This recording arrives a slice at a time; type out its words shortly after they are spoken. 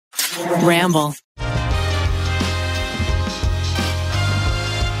Ramble.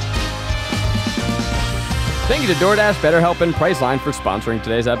 Thank you to DoorDash, BetterHelp, and Priceline for sponsoring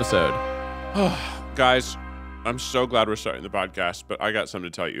today's episode. Guys, I'm so glad we're starting the podcast, but I got something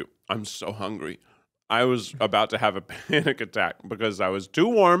to tell you. I'm so hungry. I was about to have a panic attack because I was too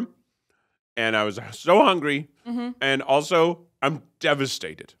warm and I was so hungry, and also I'm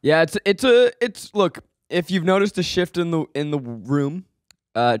devastated. Yeah, it's look, if you've noticed a shift in the room,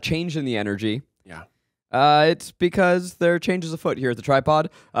 change in the energy. Yeah. It's because there are changes afoot here at the Tripod.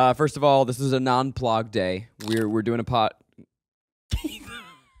 First of all, this is a non-plog day. We're doing a pot.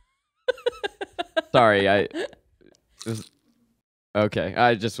 Sorry, okay.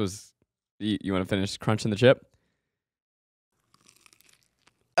 I just was. You want to finish crunching the chip?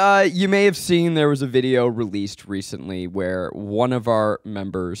 You may have seen there was a video released recently where one of our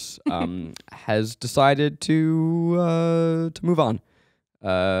members has decided to move on.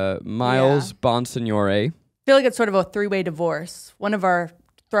 Miles Bonsignore. I feel like it's sort of a three-way divorce. One of our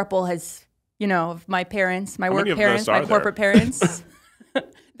throuple has, my parents, my work parents, my corporate parents.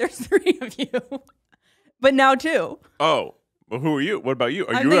 There's three of you, but now two. Oh, well, who are you? What about you?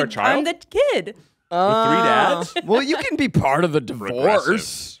 Are you our child? I'm the kid. With 3 dads? Well, you can be part of the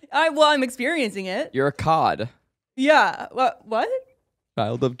divorce. I'm experiencing it. You're a cod. Yeah. What?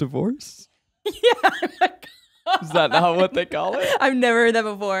 Child of divorce? Yeah. Is that not what they call it? I've never heard that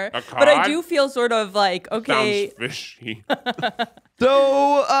before. But I do feel sort of like, okay. Sounds fishy.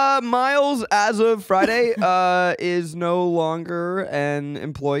 So, Miles, as of Friday, is no longer an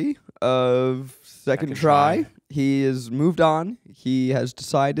employee of Second Try. He has moved on. He has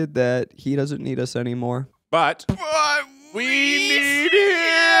decided that he doesn't need us anymore. But we need him!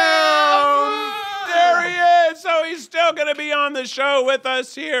 There he is! So he's still going to be on the show with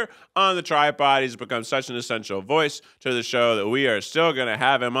us here on the Tripod. He's become such an essential voice to the show that we are still going to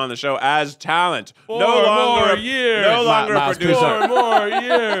have him on the show as talent. No longer a producer. 4 more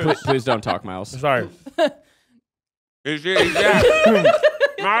years. Please don't talk, Miles. Sorry. He's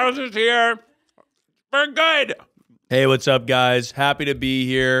Miles is here for good. Hey, what's up, guys? Happy to be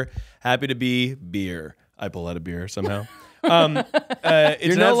here. Happy to be beer. I pull out a beer somehow.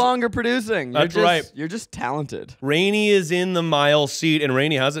 You're no longer producing. That's right. You're just talented. Rainie is in the Miles seat. And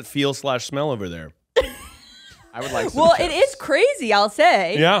Rainie, how's it feel/smell over there? I would like some Well, tips. it is crazy, I'll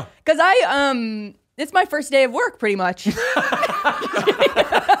say. Yeah. Because it's my first day of work, pretty much.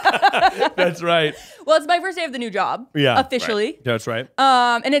 That's right. Well, it's my first day of the new job. Yeah. Officially. Right. That's right.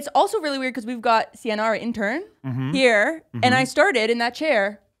 And it's also really weird because we've got Sienna, our intern, here, and I started in that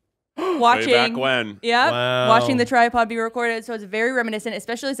chair watching. Way back when. Yeah. Wow. Watching the Tripod be recorded. So it's very reminiscent,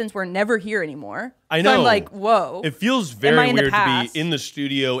 especially since we're never here anymore. I know. So I'm like, whoa. It feels Am I very in the weird to past? be in the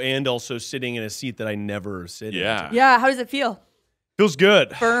studio and also sitting in a seat that I never sit in. Yeah. How does it feel? Feels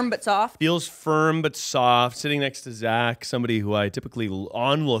good. Firm but soft? Feels firm but soft. Sitting next to Zach, somebody who I typically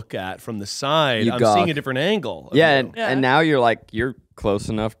look at from the side. I'm seeing a different angle. Yeah, and now you're close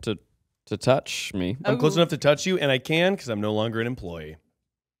enough to touch me. I'm close enough to touch you, and I can because I'm no longer an employee.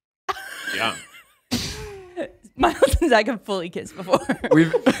 Yeah. Miles and Zach have fully kissed before.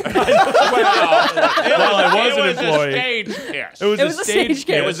 We've I was an employee. It was a stage kiss. It was a stage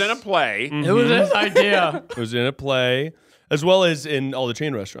kiss. It was in a play. It was his idea. It was in a play, as well as in all the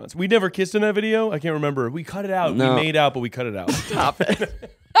chain restaurants. We never kissed in that video. I can't remember. We cut it out. No. We made out, but we cut it out. Stop it.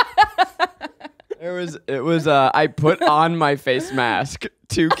 It was. I put on my face mask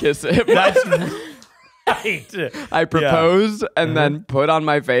to kiss him. That's right. I proposed and then put on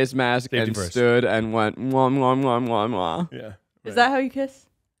my face mask Safety and first. stood and went mwah, mwah, mwah, mwah, mwah. Yeah. Is that how you kiss?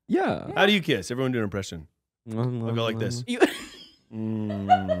 Yeah. How do you kiss? Everyone do an impression. Mwah, mwah, I'll go like mwah. this. You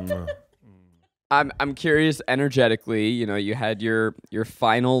I'm curious energetically, you had your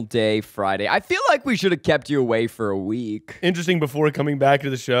final day Friday. I feel like we should have kept you away for a week. Interesting before coming back to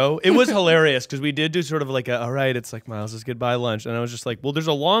the show. It was hilarious because we did do sort of like all right, it's like Miles' goodbye lunch. And I was just like, well, there's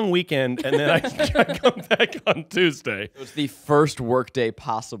a long weekend. And then I come back on Tuesday. It was the first work day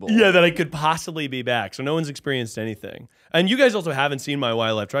possible. Yeah, that I could possibly be back. So no one's experienced anything. And you guys also haven't seen my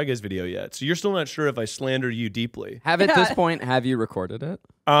Why Life Try Guys video yet. So you're still not sure if I slandered you deeply. At this point, have you recorded it?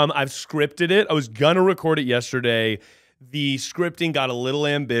 I've scripted it. I was going to record it yesterday. The scripting got a little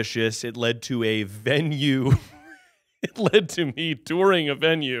ambitious. It led to a venue. It led to me touring a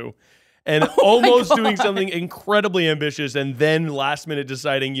venue and almost doing something incredibly ambitious and then last minute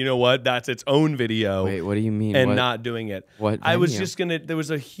deciding, you know what, that's its own video. Wait, what do you mean? And not doing it. What I was venue? just going to, there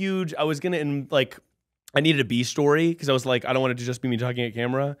was a huge, I was going to, I needed a B story because I was like, I don't want it to just be me talking at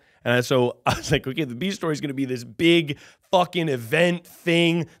camera. And so I was like, okay, the B story is going to be this big fucking event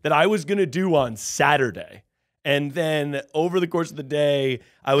thing that I was going to do on Saturday. And then over the course of the day,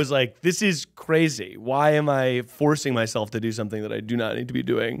 I was like, this is crazy. Why am I forcing myself to do something that I do not need to be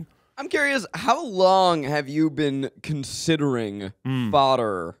doing? I'm curious, how long have you been considering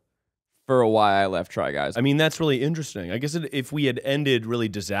fodder for a Why I Left Try Guys? I mean, that's really interesting. I guess if we had ended really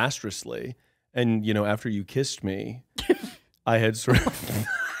disastrously and, after you kissed me, I had sort of...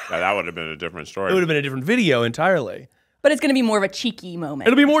 That would have been a different story. It would have been a different video entirely. But it's going to be more of a cheeky moment.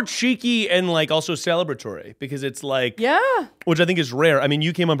 It'll be more cheeky and also celebratory because it's like, which I think is rare. I mean,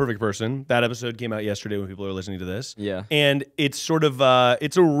 you came on Perfect Person. That episode came out yesterday when people are listening to this. Yeah. And it's sort of,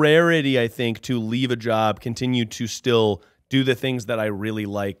 it's a rarity, I think, to leave a job, continue to still do the things that I really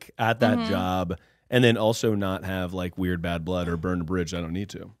like at that job, and then also not have like weird bad blood or burn a bridge I don't need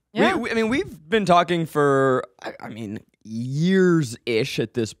to. Yeah. We've been talking for, years-ish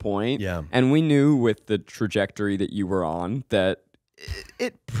at this point. Yeah. And we knew with the trajectory that you were on that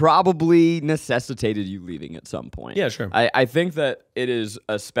it probably necessitated you leaving at some point. Yeah, sure. I think that it is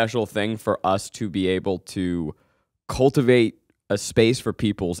a special thing for us to be able to cultivate a space for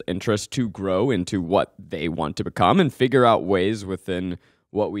people's interest to grow into what they want to become and figure out ways within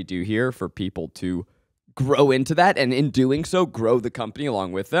what we do here for people to grow into that, and in doing so, grow the company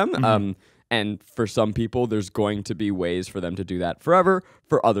along with them. And for some people, there's going to be ways for them to do that forever.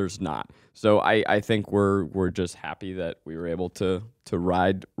 For others, not. So I think we're just happy that we were able to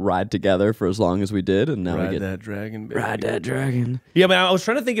ride together for as long as we did, and now we get that dragon, baby. ride that dragon. Yeah, but I was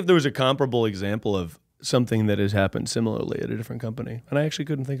trying to think if there was a comparable example of something that has happened similarly at a different company, and I actually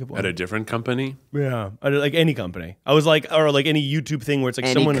couldn't think of one. At a different company? Yeah, like any company. I was like, or like any YouTube thing where it's like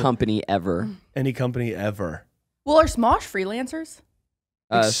Any company ever. Any company ever. Well, are Smosh freelancers?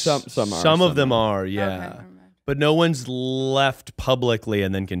 Some are. Some of them are, yeah. Okay, never mind. But no one's left publicly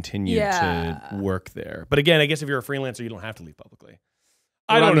and then continued to work there. But again, I guess if you're a freelancer, you don't have to leave publicly.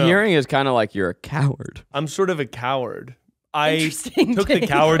 What I don't know. I'm hearing is kind of like you're a coward. I'm sort of a coward. I Interesting took the take.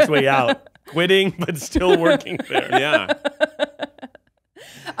 coward's way out, quitting but still working there. Yeah.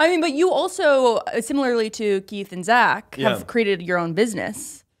 I mean, but you also, similarly to Keith and Zach, have created your own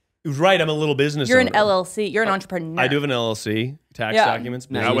business. Right, I'm a little business You're owner. an LLC. You're an entrepreneur. I do have an LLC, tax documents.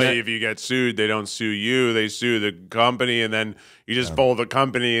 That way, if you get sued, they don't sue you. They sue the company, and then you just fold the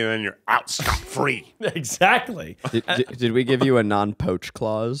company, and then you're out scot-free. Exactly. Did we give you a non-poach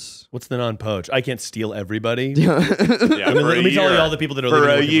clause? What's the non-poach? I can't steal everybody. Yeah, Let me tell you all the people that are for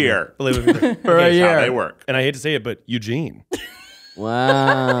living a year. For a year. How they work. And I hate to say it, but Eugene.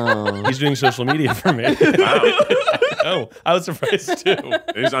 Wow. He's doing social media for me. Wow. Oh, I was surprised too.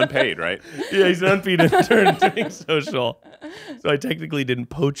 He's unpaid, right? Yeah, he's an unpaid intern doing social. So I technically didn't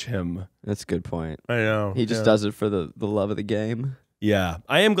poach him. That's a good point. I know. He just does it for the love of the game. Yeah.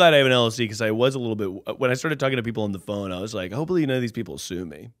 I am glad I have an LLC because I was a little bit, when I started talking to people on the phone, I was like, hopefully none of these people sue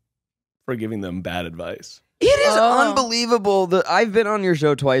me for giving them bad advice. It is unbelievable that I've been on your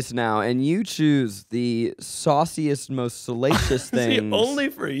show twice now, and you choose the sauciest, most salacious things. See, only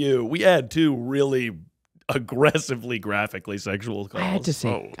for you. We had two really aggressively, graphically sexual calls. I had to say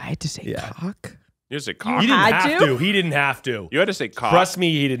cock. You had to say cock. You didn't had have to? to. He didn't have to. You had to say cock. Trust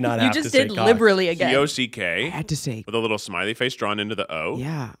me, he did not You have to just say did cock. liberally again. C-O-C-K. I had to say. With a little smiley face drawn into the O.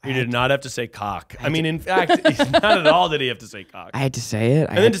 Yeah. He did not have to say cock. I mean, in fact, not at all did he have to say cock. I had to say it.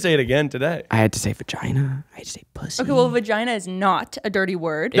 And then to say it again today. I had to say vagina. I had to say pussy. Okay, well, vagina is not a dirty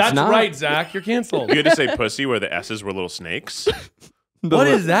word. That's not. right, Zach. You're canceled. You had to say pussy where the S's were little snakes. What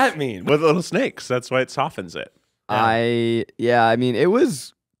does that mean? With little snakes. That's why it softens it. I mean, it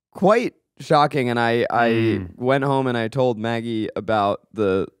was quite shocking, and I went home and I told Maggie about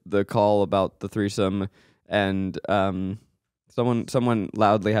the call about the threesome, and someone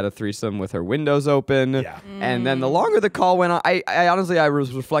loudly had a threesome with her windows open. Yeah. And then the longer the call went on, I honestly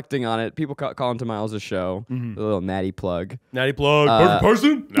was reflecting on it. People call into Miles' show, a little natty plug. Natty plug. Perfect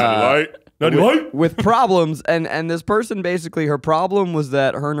person. Natty light. Natty light. With problems, and this person basically, her problem was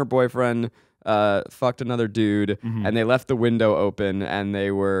that her and her boyfriend fucked another dude, and they left the window open, and they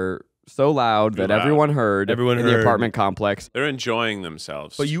were so loud that everyone heard in the apartment complex. They're enjoying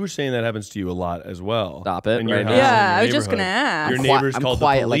themselves. But you were saying that happens to you a lot as well. Stop it In your right house, now. in Yeah, your I was just gonna neighborhood. ask. Your I'm neighbors I'm called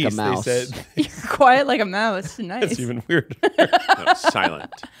quiet the like a police. mouse. They said, You're quiet like a mouse. Nice. that's even weird. No,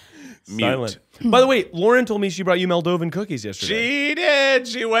 silent. Mute. Silent. By the way, Lauren told me she brought you Moldovan cookies yesterday. She did.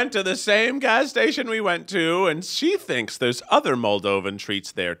 She went to the same gas station we went to, and she thinks there's other Moldovan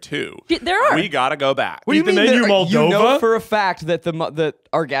treats there too. There are. We gotta go back. What do you Eat the mean? menu, that- You know Moldova? for a fact that that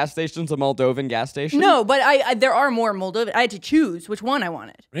our gas station's a Moldovan gas station? No, but I there are more Moldovan. I had to choose which one I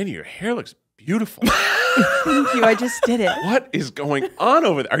wanted. Rainie, your hair looks beautiful. Thank you. I just did it. What is going on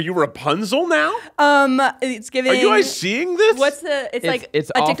over there? Are you Rapunzel now? It's giving. Are you guys seeing this? What's the? It's like It's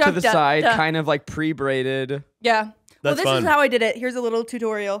a off TikTok to the side, kind of like pre-braided. Yeah. That's this fun. is how I did it. Here's a little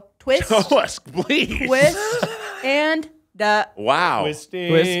tutorial. Twist, Show us, please. twist, and Wow. Twisting.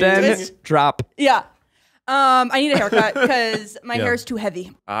 Twist and drop. yeah. I need a haircut because my hair is too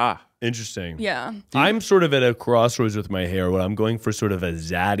heavy. Ah. Interesting. Yeah. I'm sort of at a crossroads with my hair where I'm going for sort of a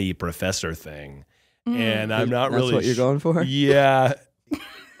zaddy professor thing. And I'm not That's really what you're going for? Yeah.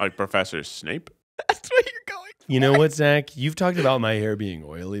 Like Professor Snape? That's what you're going for. You know what, Zach? You've talked about my hair being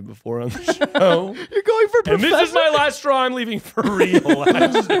oily before on the show. You're going for And professor? this is my last straw. I'm leaving for real.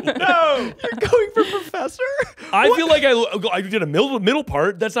 Actually. No. You're going for professor? I feel like I did a middle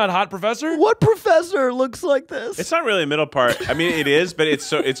part. That's not hot, professor. What professor looks like this? It's not really a middle part. I mean, it is, but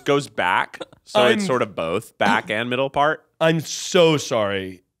it goes back. So it's sort of both back and middle part. I'm so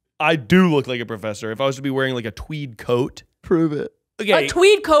sorry. I do look like a professor. If I was to be wearing like a tweed coat. Prove it. Okay. A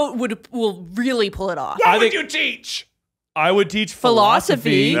tweed coat will really pull it off. What would you teach? I would teach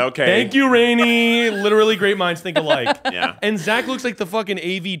Philosophy. philosophy. Okay. Thank you, Rainie. Literally, great minds think alike. Yeah. And Zach looks like the fucking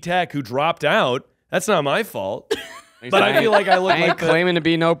AV tech who dropped out. That's not my fault. But I feel like I look I ain't like the... claiming to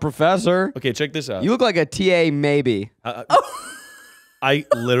be no professor. Okay, check this out. You look like a TA maybe. I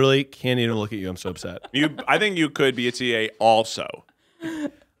literally can't even look at you. I'm so upset. I think you could be a TA also.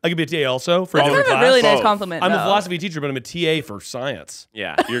 I could be a TA also for a That's different kind of class. a really nice Both. compliment. I'm a though. philosophy teacher, but I'm a TA for science.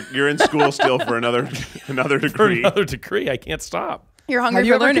 Yeah. You're in school still for another For degree. another degree, I can't stop. You're hungry Have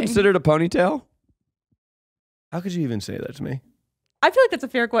you for ever learning. considered a ponytail? How could you even say that to me? I feel like that's a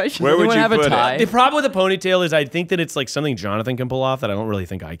fair question. Where would Anyone you have a put tie? it? The problem with a ponytail is I think that it's like something Jonathan can pull off that I don't really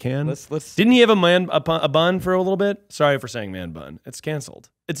think I can. Let's Didn't he have a bun for a little bit? Sorry for saying man bun. It's canceled.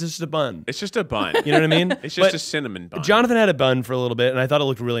 It's just a bun. It's just a bun. You know what I mean? It's just But a cinnamon bun. Jonathan had a bun for a little bit, and I thought it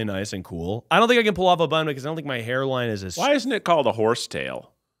looked really nice and cool. I don't think I can pull off a bun because I don't think my hairline is as... Why isn't it called a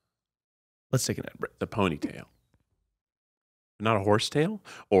horsetail? Let's take an ad break. The ponytail. Not a horsetail?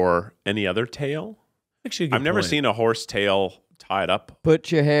 Or any other tail? Actually, a good I've never point. seen a horsetail tied up.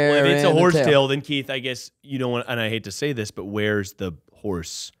 put your hair Well, if it's in a the horse tail. tail, then Keith, I guess you don't want, and I hate to say this, but where's the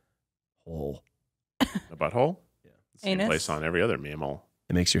horse hole? A butthole? Yeah. It's the same Anus? place on every other mammal.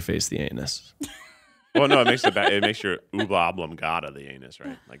 It makes your face the anus. Well, no, it makes it makes your oobla oblongata the anus,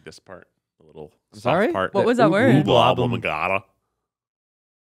 right? Like this part, the little soft Sorry? part. What was that word? Oobla oblongata.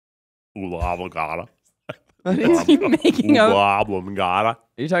 Oobla oblongata. What is- Are you making up? Oobla oblongata. Are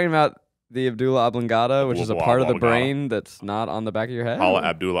you talking about the Abdullah oblongata, which is a Abdullah part of the oblongata. brain that's not on the back of your head? Paula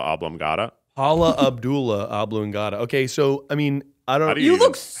Abdullah oblongata. Hala Abdullah Oblongata. Okay, so, I mean, I don't... How do You even-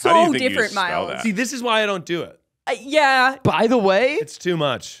 look how do you so think you different, spell Miles. that? See, this is why I don't do it. Yeah. By the way, It's too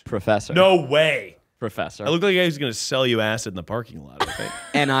much. professor. No way. Professor. I look like a guy who's going to sell you acid in the parking lot, I think.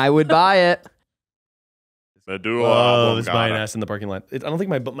 And I would buy it. Medulla Oh, it's buying oblongata. ass in the parking lot. I don't think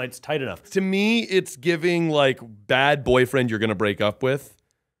my butt might's tight enough. To me, it's giving like bad boyfriend you're gonna break up with.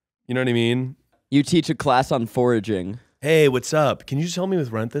 You know what I mean? You teach a class on foraging. Hey, what's up? Can you just help me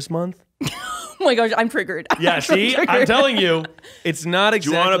with rent this month? Oh my gosh, I'm triggered. Yeah, see, I'm telling you, it's not Do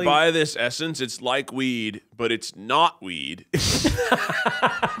exactly. you want to buy this essence? It's like weed, but it's not weed.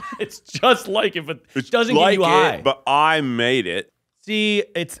 It's just like if it It's doesn't like get you high. it, but I made it. See,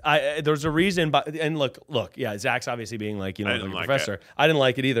 it's there's a reason, but and look, yeah, Zach's obviously being like, you know, I like didn't a like professor. it. I didn't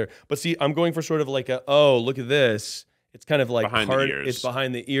like it either. But see, I'm going for sort of like a, oh, look at this. It's kind of like Behind the ears. It's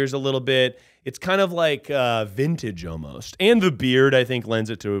behind the ears a little bit. It's kind of like vintage almost. And the beard, I think, lends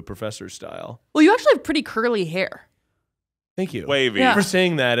it to a professor style. Well, you actually have pretty curly hair. Thank you. Wavy. Yeah. for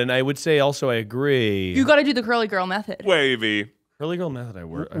saying that. And I would say also I agree. You got to do the curly girl method. Wavy. Curly girl method I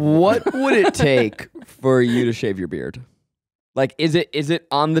work. What would it take for you to shave your beard? Like, is it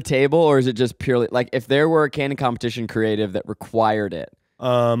on the table, or is it just purely like if there were a canon competition creative that required it?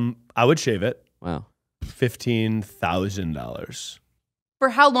 I would shave it. Wow. $15,000. For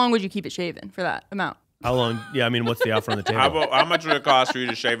how long would you keep it shaven for that amount? How long? Yeah, I mean, what's the offer on the table? How much would it cost for you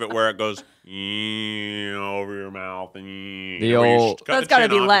to shave it where it goes over your mouth and The old- That's gotta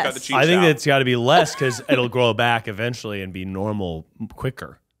be less. I think it's got to be less because it'll grow back eventually and be normal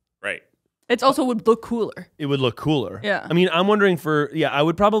quicker. right. It also would look cooler. It would look cooler. Yeah. I mean, I'm wondering I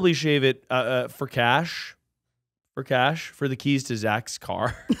would probably shave it for cash. For cash, for the keys to Zach's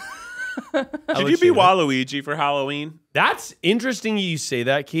car. Should you be Waluigi for Halloween? That's interesting you say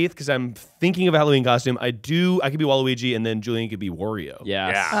that, Keith, because I'm thinking of a Halloween costume. I could be Waluigi and then Julian could be Wario.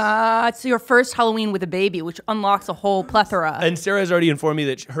 Yes. Yeah. It's your first Halloween with a baby, which unlocks a whole plethora. And Sarah has already informed me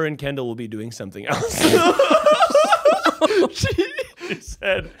that her and Kendall will be doing something else. She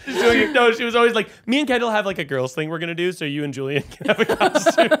said she's doing it. No, she was always like, me and Kendall have like a girls thing we're gonna do, so you and Julian can have a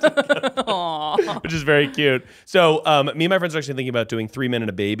costume together. which is very cute. So me and my friends are actually thinking about doing 3 Men and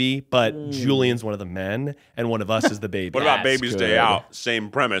a Baby, but Julian's one of the men, and one of us is the baby. What about Baby's Day Out? Same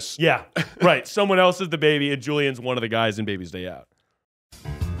premise. Yeah, right. Someone else is the baby, and Julian's one of the guys in Baby's Day Out.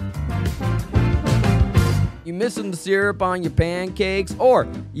 You missing the syrup on your pancakes, or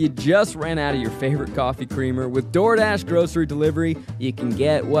you just ran out of your favorite coffee creamer? With DoorDash grocery delivery, you can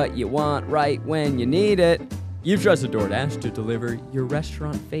get what you want right when you need it. You've trusted DoorDash to deliver your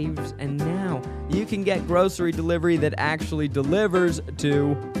restaurant faves, and now you can get grocery delivery that actually delivers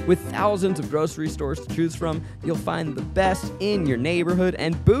too. With thousands of grocery stores to choose from, you'll find the best in your neighborhood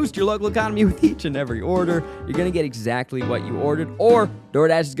and boost your local economy with each and every order. You're going to get exactly what you ordered, or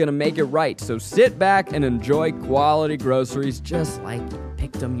DoorDash is going to make it right. So sit back and enjoy quality groceries just like you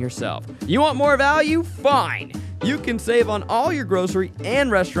picked them yourself. You want more value? Fine. You can save on all your grocery and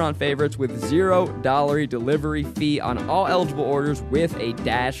restaurant favorites with $0 delivery fee on all eligible orders with a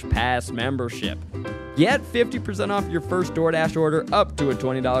Dash Pass membership. Get 50% off your first DoorDash order up to a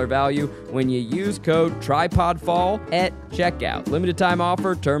 $20 value when you use code TRIPODFALL at checkout. Limited time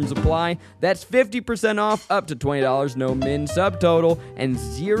offer, terms apply. That's 50% off up to $20, no min subtotal, and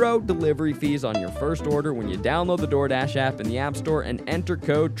 0 delivery fees on your first order when you download the DoorDash app in the App Store and enter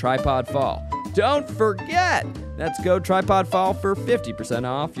code TRIPODFALL. Don't forget, that's code TRIPODFALL for 50%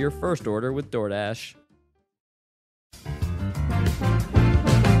 off your first order with DoorDash.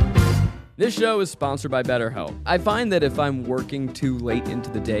 This show is sponsored by BetterHelp. I find that if I'm working too late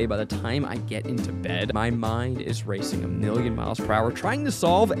into the day, by the time I get into bed, my mind is racing a million miles per hour trying to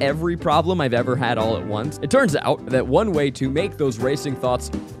solve every problem I've ever had all at once. It turns out that one way to make those racing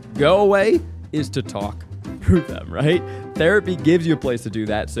thoughts go away is to talk through them, right? Therapy gives you a place to do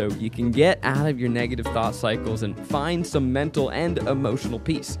that so you can get out of your negative thought cycles and find some mental and emotional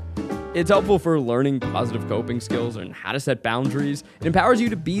peace. It's helpful for learning positive coping skills and how to set boundaries. It empowers you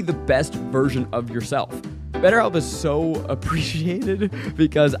to be the best version of yourself. BetterHelp is so appreciated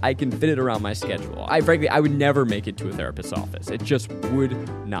because I can fit it around my schedule. Frankly, I would never make it to a therapist's office. It just would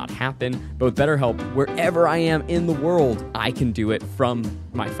not happen. But with BetterHelp, wherever I am in the world, I can do it from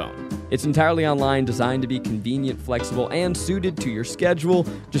my phone. It's entirely online, designed to be convenient, flexible, and suited to your schedule.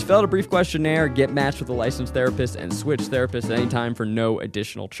 Just fill out a brief questionnaire, get matched with a licensed therapist, and switch therapists at any time for no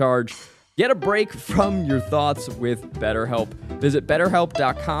additional charge. Get a break from your thoughts with BetterHelp. Visit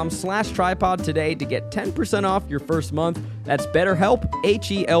BetterHelp.com/tripod today to get 10% off your first month. That's BetterHelp,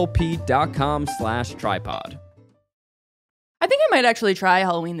 HELP.com/tripod. I think I might actually try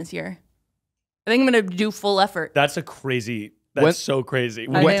Halloween this year. I think I'm going to do full effort. That's so crazy. What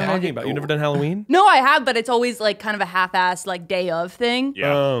are you talking about? You've never done Halloween? No, I have, but it's always like kind of a half-assed like day of thing.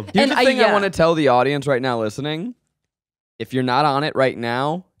 Yeah. Here's the thing I want to tell the audience right now listening. If you're not on it right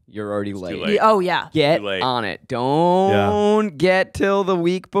now, you're already late. Too late. Oh, yeah. Get on it. Don't get till the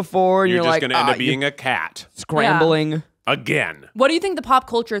week before and You're just like, going to end up being a cat. Scrambling. Yeah. Again. What do you think the pop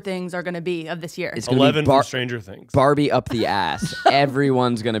culture things are going to be of this year? It's 11 from Stranger Things. Barbie up the ass.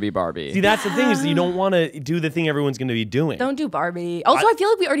 Everyone's going to be Barbie. See, that's the thing is you don't want to do the thing everyone's going to be doing. Don't do Barbie. Also, I feel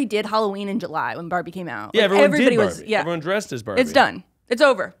like we already did Halloween in July when Barbie came out. Yeah, like, everybody was. Barbie. Yeah, everyone dressed as Barbie. It's done. It's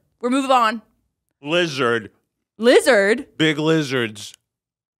over. We're moving on. Lizard. Big lizards.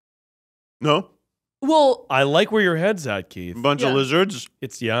 No? Well, I like where your head's at, Keith. Bunch of lizards.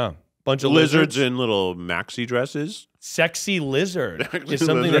 It's bunch of lizards in little maxi dresses. Sexy lizard is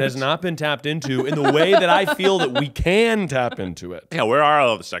something that has not been tapped into in the way that I feel that we can tap into it. Yeah, where are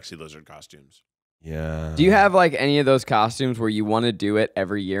all the sexy lizard costumes? Yeah. Do you have like any of those costumes where you want to do it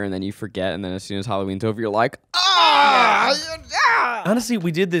every year and then you forget, and then as soon as Halloween's over, you're like, Honestly,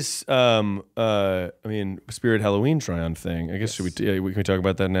 we did this, Spirit Halloween try-on thing. I guess we can talk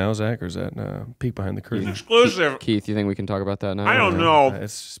about that now, Zach, or is that peek behind the curtain? Exclusive. Keith, you think we can talk about that now? I don't know.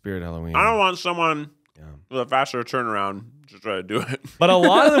 It's Spirit Halloween. I don't want someone with a faster turnaround to try to do it. But a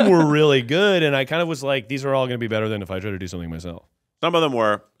lot of them were really good, and I kind of was like, these are all going to be better than if I try to do something myself. Some of them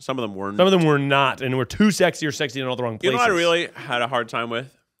were. Some of them weren't. Some of them were not, and were too sexy or sexy in all the wrong places. You know what I really had a hard time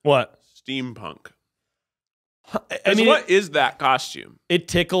with? What? Steampunk. I mean, what is that costume? It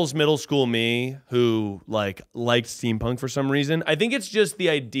tickles middle school me who liked steampunk for some reason. I think it's just the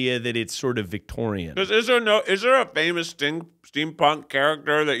idea that it's sort of Victorian. Is there a famous steampunk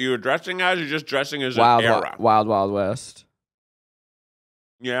character that you were dressing as? Or just dressing as an era? Wild Wild West.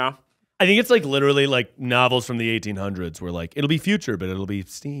 Yeah. I think it's like literally like novels from the 1800s where like it'll be future, but it'll be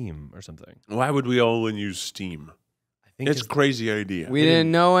steam or something. Why would we all use steam? I think it's a crazy idea. We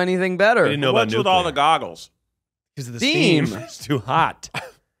didn't know anything better. We didn't know What's about with all the goggles? Because of the steam. It's too hot.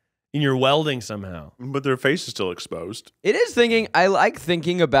 And you're welding somehow. But their face is still exposed. It is thinking, I like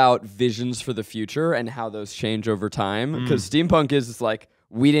thinking about visions for the future and how those change over time. Because steampunk is like,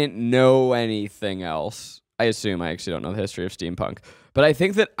 we didn't know anything else. I assume. I actually don't know the history of steampunk. But I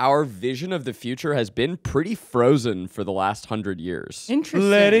think that our vision of the future has been pretty frozen for the last 100 years. Interesting.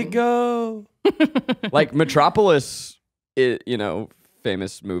 Let it go. Like Metropolis,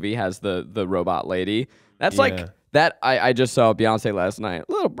 famous movie, has the robot lady. That's like that. I just saw Beyonce last night.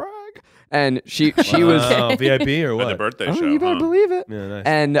 Little brag. And she was VIP or what? The birthday show. You better believe it. Yeah, nice.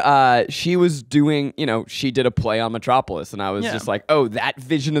 And she was doing, she did a play on Metropolis, and I was just like, oh, that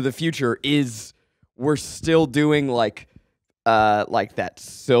vision of the future is we're still doing like that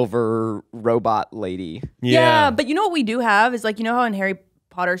silver robot lady. Yeah, but you know what we do have is like, you know how in Harry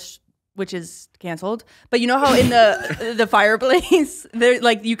Potter, which is canceled, but you know how in the fireplace, there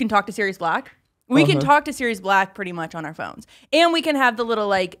like you can talk to Sirius Black. We can talk to Sirius Black pretty much on our phones, and we can have the little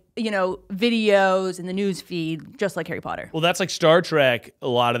videos in the news feed, just like Harry Potter. Well, that's like Star Trek. A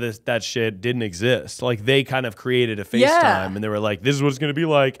lot of that shit didn't exist. Like they kind of created a FaceTime, and they were like, "This is what it's going to be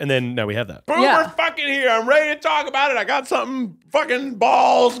like," and then now we have that. Boom, we're fucking here. I'm ready to talk about it. I got something fucking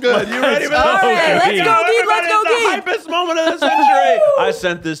balls good. You ready for this? All right, let's go, Geek. Let's go, Geek. The hypest moment of the century. I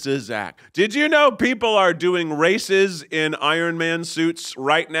sent this to Zach. Did you know people are doing races in Iron Man suits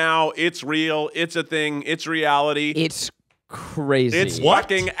right now? It's real. It's a thing. It's reality. It's crazy. It's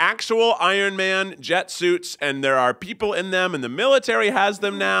fucking actual Iron Man jet suits, and there are people in them, and the military has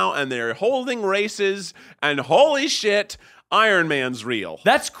them now, and they're holding races, and holy shit, Iron Man's real.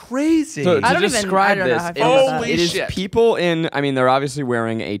 That's crazy. So I to don't describe know this, how I feel about that. it is shit. people in, they're obviously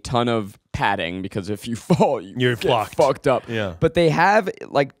wearing a ton of padding because if you fall, You're get fucked up. Yeah. But they have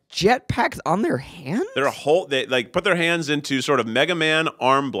like jetpacks on their hands? They like put their hands into sort of Mega Man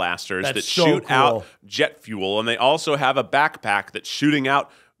arm blasters That's that so shoot cool. out jet fuel, and they also have a backpack that's shooting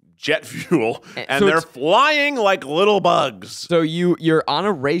out jet fuel, and so they're it's- flying like little bugs. So you're on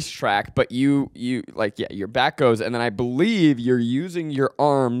a racetrack, but you your back goes, and then I believe you're using your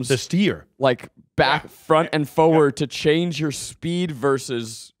arms The steer. like back, front, and forward to change your speed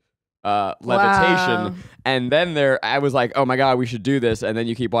versus levitation. Wow. And then I was like, oh my god, we should do this. And then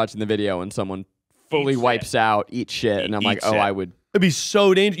you keep watching the video, and someone fully wipes out, eats shit, and I'm like, Eats oh, it. I would, It'd be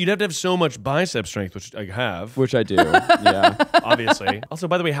so dangerous. You'd have to have so much bicep strength, which I have, which I do, yeah. obviously. Also,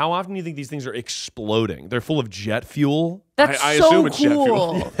 by the way, how often do you think these things are exploding? They're full of jet fuel. That's I so assume it's jet fuel.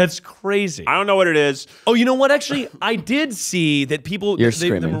 cool. That's crazy. I don't know what it is. Oh, you know what? Actually, I did see that people, You're the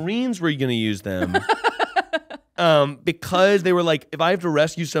screaming. Marines were going to use them because they were like, if I have to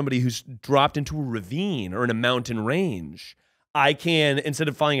rescue somebody who's dropped into a ravine or in a mountain range, I can, instead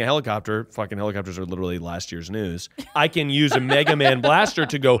of flying a helicopter, fucking helicopters are literally last year's news, I can use a Mega Man blaster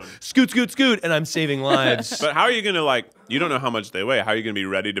to go scoot, scoot, scoot, and I'm saving lives. But how are you going to, you don't know how much they weigh. How are you going to be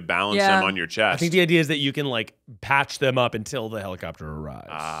ready to balance them on your chest? I think the idea is that you can, patch them up until the helicopter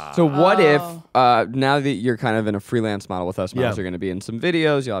arrives. So what if, now that you're kind of in a freelance model with us, Miles, Yeah. you're going to be in some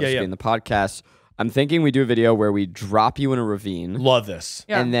videos, you'll obviously yeah. be in the podcast. I'm thinking we do a video where we drop you in a ravine, Love this.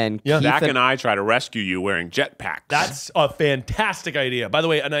 Yeah. and then Yeah. Keith Zach and I try to rescue you wearing jetpacks. That's a fantastic idea. By the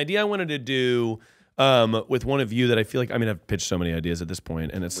way, an idea I wanted to do with one of you that I feel like, I've pitched so many ideas at this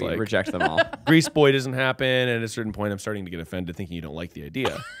point, and it's we like, reject them all. Grease Boy doesn't happen, and at a certain point, I'm starting to get offended thinking you don't like the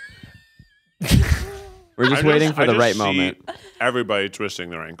idea. We're just waiting for the right moment. Everybody twisting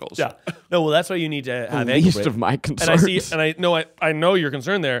their ankles. Yeah. No, well, that's why you need to have The ankle least braces. of my And concerns. I know you're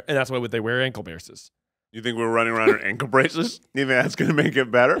concerned there, and that's why they wear ankle braces. You think we're running around in ankle braces? You think that's going to make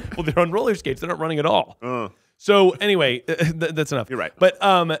it better? Well, they're on roller skates. They're not running at all. So anyway, that's enough. You're right. But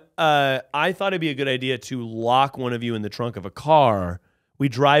I thought it'd be a good idea to lock one of you in the trunk of a car. We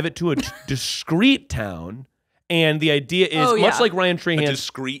drive it to a discreet town, and the idea is much like Ryan A Trahan's.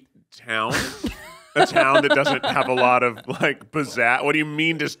 discreet town? A town that doesn't have a lot of pizzazz? What do you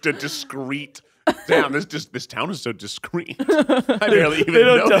mean just a discreet town? This town is so discreet. I barely even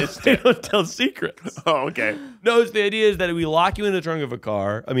noticed They it. don't tell secrets. Oh, okay. No, the idea is that we lock you in the trunk of a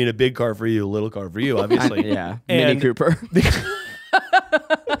car. I mean, a big car for you, a little car for you, obviously. Yeah, Mini And- Cooper.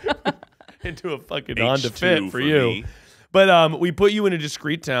 Into a fucking Honda H2 Fit for you. me. But we put you in a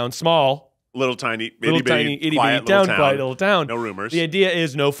discreet town, small, Little tiny, little itty tiny, bitty, itty quiet bitty little town, quiet little town. No rumors. The idea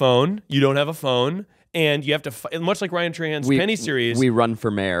is no phone. You don't have a phone, and you have to, much like Ryan Trahan's Penny series. We run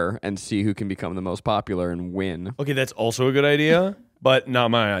for mayor and see who can become the most popular and win. Okay, that's also a good idea, but not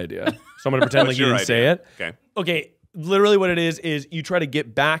my idea. So I'm gonna pretend What's like you your didn't say idea? it. Okay. Okay, literally what it is you try to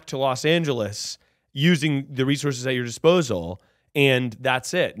get back to Los Angeles using the resources at your disposal, and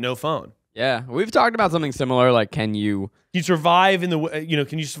that's it. No phone. Yeah, we've talked about something similar. Like, can you? You survive in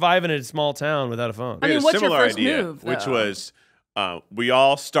can you survive in a small town without a phone? I mean, We had a what's your similar first idea, move, which though? was we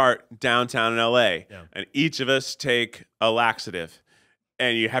all start downtown in LA, Yeah. and each of us take a laxative,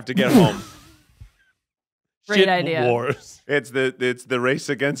 and you have to get home. Great Shit idea. wars. It's the race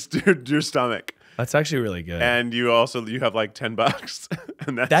against your stomach. That's actually really good. And you have like $10.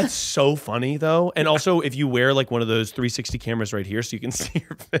 And That's so funny though. And also if you wear like one of those 360 cameras right here so you can see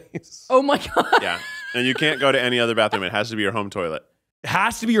your face. Oh my God. yeah. And you can't go to any other bathroom. It has to be your home toilet. It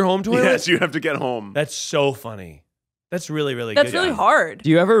has to be your home toilet? Yes, you have to get home. That's so funny. That's really, really good. That's really hard. Do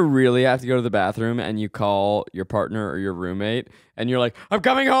you ever really have to go to the bathroom and you call your partner or your roommate and you're like, I'm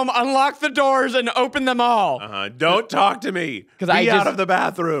coming home, unlock the doors and open them all? Don't talk to me. Be I out just- of the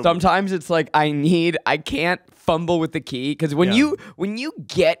bathroom. Sometimes it's like I can't fumble with the key because when you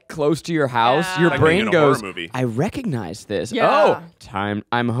get close to your house, Yeah. your Like being brain in a horror goes, movie. I recognize this. Yeah. Oh, time,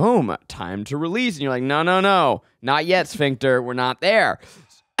 I'm home. Time to release. And you're like, no, not yet, sphincter. We're not there.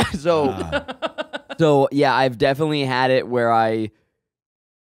 So yeah, I've definitely had it where I've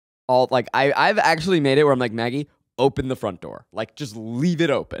actually made it where I'm like, Maggie, open the front door. Like, just leave it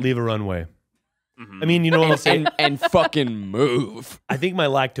open. Leave a runway. I mean, you know what I'm saying? and fucking move. I think my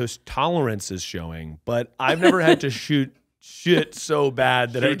lactose tolerance is showing, but I've never had to shoot shit so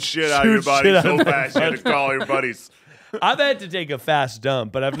bad that I Shoot shit out of your shoot body shit so out of my fast you had to call your buddies. I've had to take a fast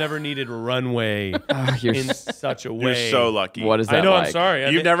dump, but I've never needed a runway You're in such a You're way. so lucky. What is that I know. like? I'm sorry.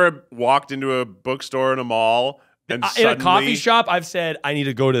 You've never walked into a bookstore in a mall and in suddenly, a coffee shop. I've said I need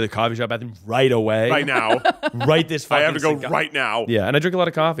to go to the coffee shop bathroom right away. right now. Right this I fucking have to go second. right now. Yeah, and I drink a lot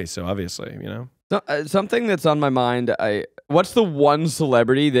of coffee, so obviously, you know. So, something that's on my mind. What's the one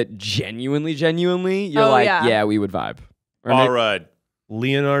celebrity that genuinely, you're Oh, like, yeah. yeah, we would vibe. Or All maybe- right.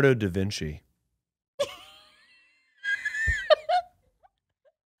 Leonardo da Vinci.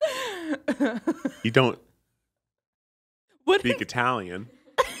 You don't What? speak Italian.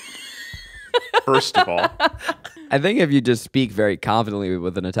 First of all. I think if you just speak very confidently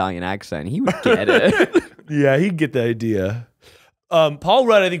with an Italian accent, he would get it. Yeah, he'd get the idea. Paul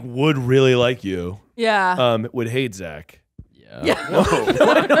Rudd, I think, would really like you. Yeah. Would hate Zach. Yeah.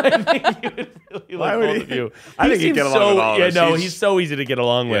 I think he would really Why like would both he? of you. I think he'd seems get along with all of Yeah, us. no, He's- he's so easy to get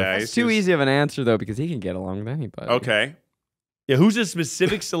along with. Yeah, It's too easy of an answer though because he can get along with anybody. Okay. Yeah, who's a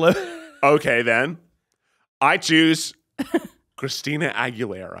specific celebrity? Okay, then. I choose Christina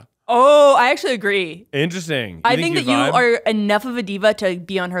Aguilera. Oh, I actually agree. Interesting. I think that you vibe? are enough of a diva to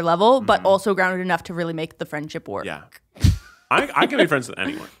be on her level, but also grounded enough to really make the friendship work. Yeah. I can be friends with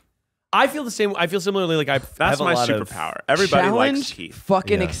anyone. I feel the same. I feel similarly. Like I That's have a my lot of- superpower. Everybody Challenge likes Keith.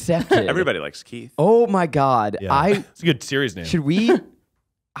 fucking Yeah. accepted. Everybody likes Keith. Oh my god. Yeah. It's a good series name. Should we?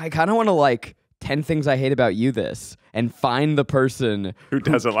 I kind of want to like 10 things I hate about you this and find the person Who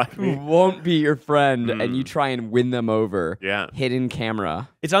doesn't like who me? won't be your friend and you try and win them over. Yeah. Hidden camera.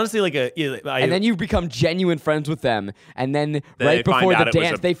 It's honestly like a. And then you become genuine friends with them. And then They right before find the out it was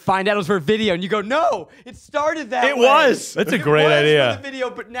dance, a- they find out it was for a video and you go, no, it started that It way. was. That's a It great was idea. for the video,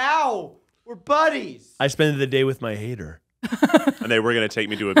 but now we're buddies. I spend the day with my hater. And they were going to take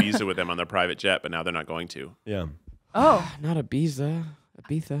me to Ibiza with them on their private jet, but now they're not going to. Yeah. Oh, Not Ibiza.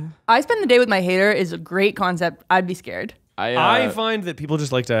 Ibiza. I spend the day with my hater is a great concept. I'd be scared. I find that people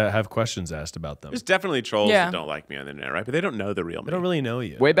just like to have questions asked about them. There's definitely trolls Yeah. that don't like me on the internet, right? But they don't know the real me. They don't really know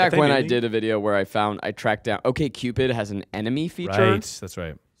you. Way back they when knew I me. did a video where I tracked down. Okay, Cupid has an enemy feature. Right. That's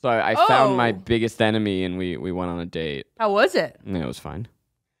right. So I found my Oh. biggest enemy and we went on a date. How was it? And it was fine.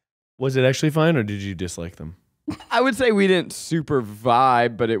 Was it actually fine, or did you dislike them? I would say we didn't super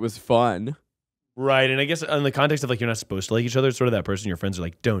vibe, but it was fun. Right. And I guess in the context of like you're not supposed to like each other, it's sort of that person your friends are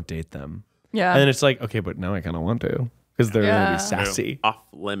like, don't date them. Yeah. And then it's like, okay, but now I kind of want to because they're Yeah. gonna be sassy. Off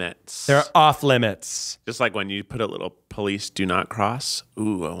limits. They're off limits. Just like when you put a little police do not cross.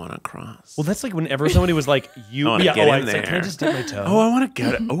 Ooh, I want to cross. Well, that's like whenever somebody was like, "You, I wanna yeah, get in it's like, there. can I just dip my toe?" Oh, I want to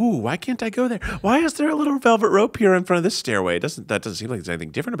get it. Ooh, why can't I go there? Why is there a little velvet rope here in front of this stairway? That doesn't seem like there's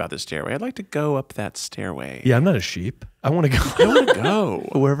anything different about this stairway. I'd like to go up that stairway. Yeah, I'm not a sheep. I want to I go want to go.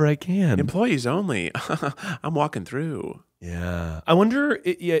 wherever I can. Employees only. I'm walking through. Yeah, I wonder.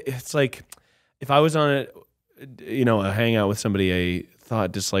 It's like if I was on a hangout with somebody I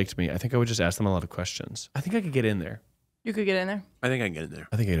thought disliked me, I think I would just ask them a lot of questions. I think I could get in there. You could get in there. I think I can get in there.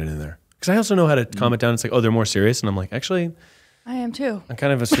 I think I get in there because I also know how to calm it down. It's like, oh, they're more serious, and I'm like, actually, I am too. I'm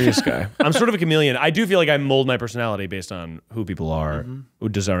kind of a serious guy. I'm sort of a chameleon. I do feel like I mold my personality based on who people are,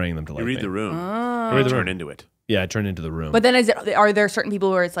 desiring them to like You read me. the room. I read the Turn room. into it. Yeah, I turn into the room. But then are there certain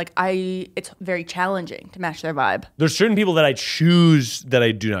people where it's like it's very challenging to match their vibe? There's certain people that I choose that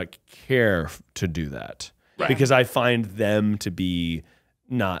I do not care to do that because I find them to be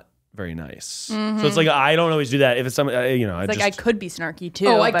not very nice. So it's like I don't always do that. If it's somebody, I It's just like I could be snarky too.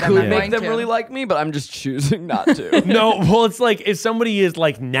 Oh, I but could I'm not make going them to. really like me, but I'm just choosing not to. no. Well, it's like if somebody is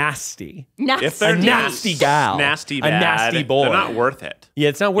like nasty, Nasty. If they're A nasty gal. nasty A bad, nasty boy. they're not worth it. yeah,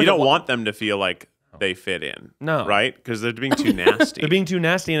 it's not worth You don't it. want them to feel like they fit in. No. Right? Because they're being too nasty. They're being too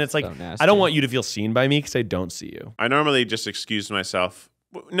nasty, and it's like, So nasty. I don't want you to feel seen by me because I don't see you. I normally just excuse myself,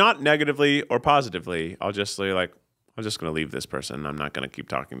 not negatively or positively. I'll just say, like, I'm just going to leave this person. I'm not going to keep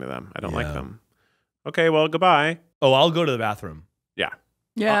talking to them. I don't like them. Okay, well, goodbye. Oh, I'll go to the bathroom. Yeah.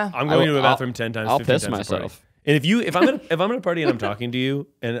 Yeah. I'm going to the bathroom 10 times. I'll 15 piss times a party. myself. And if I'm at a party and I'm talking to you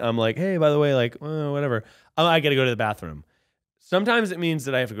and I'm like, hey, by the way, like, whatever, I got to go to the bathroom. Sometimes it means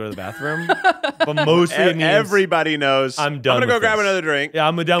that I have to go to the bathroom, but mostly it means everybody knows. I'm done. I'm gonna go with grab this. another drink. Yeah,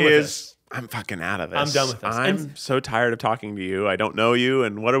 I'm done with this. I'm fucking out of this. I'm done with this. I'm so tired of talking to you. I don't know you,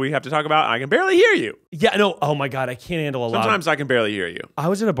 and what do we have to talk about? I can barely hear you. Yeah, no. Oh my god, I can't handle a lot. Sometimes I can barely hear you. I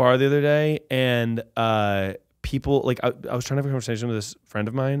was at a bar the other day, and people like I was trying to have a conversation with this friend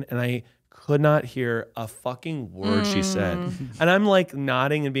of mine, and I could not hear a fucking word she said, and I'm like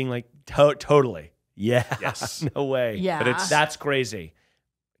nodding and being like, totally, yeah, Yes. no way, Yeah. But that's crazy.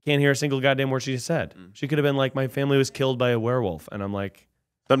 Can't hear a single goddamn word she said. She could have been like, my family was killed by a werewolf, and I'm like,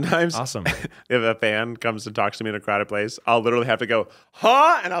 Sometimes, awesome. if a fan comes and talks to me in a crowded place, I'll literally have to go,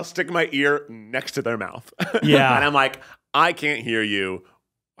 huh? And I'll stick my ear next to their mouth. Yeah. And I'm like, I can't hear you.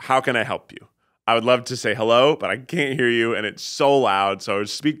 How can I help you? I would love to say hello, but I can't hear you, and it's so loud. So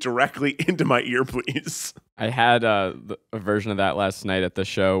speak directly into my ear, please. I had a version of that last night at the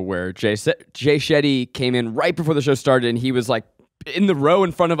show where Jay Shetty came in right before the show started, and he was like in the row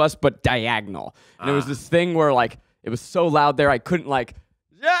in front of us, but diagonal. And it was this thing where like it was so loud there, I couldn't like.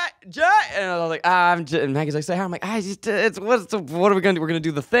 Jay, and I was like, and Maggie's like, say hi. I'm like, what are we gonna do? We're gonna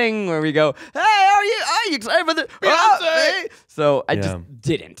do the thing where we go, hey, how are you? Are you excited for the Beyonce? So I just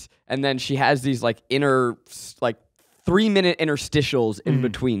didn't. And then she has these like 3-minute interstitials in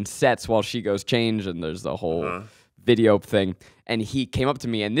between sets while she goes change, and there's the whole video thing. And he came up to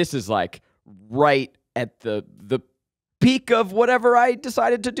me, and this is like right at the peak of whatever I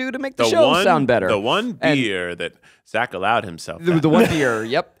decided to do to make the show sound better. The one beer that Zach allowed himself. The one beer,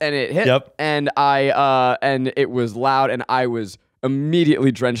 yep, and it hit, and and it was loud, and I was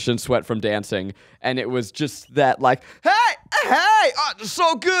immediately drenched in sweat from dancing, and it was just that like, hey, oh,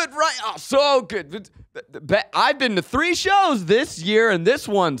 so good, right? Oh, so good. I've been to 3 shows this year, and this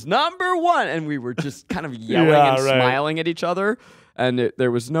one's #1, and we were just kind of yelling and smiling at each other, and there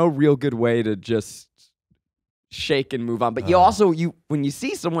was no real good way to just shake and move on. But when you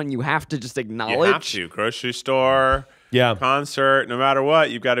see someone, you have to just acknowledge. You have to. Grocery store, Yeah. concert, no matter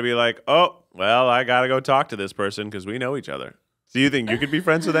what, you've got to be like, oh, well, I got to go talk to this person because we know each other. Do you think you could be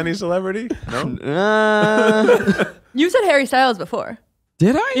friends with any celebrity? No? You said Harry Styles before.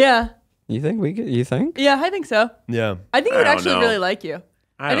 Did I? Yeah. You think we could? You think? Yeah, I think so. Yeah. I think he would I don't actually know. really like you.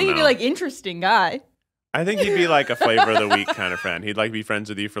 I think he'd be like interesting guy. I think he'd be like a flavor of the week kind of friend. He'd like be friends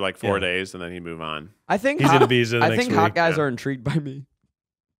with you for like 4 days and then he'd move on. I think He's gonna be the I next think hot week. guys are intrigued by me.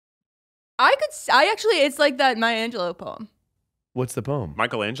 It's like that Maya Angelou poem. What's the poem?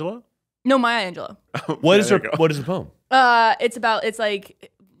 Michelangelo? No, Maya Angelou. What is There her? you go. What is the poem? It's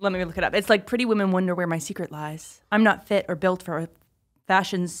like, let me look it up. It's like pretty women wonder where my secret lies. I'm not fit or built for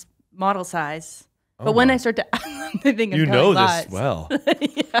fashion's model size. But when I start to they think I'm You telling know lies. this well.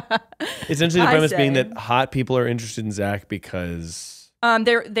 Yeah. Essentially, the I premise being say. that hot people are interested in Zach because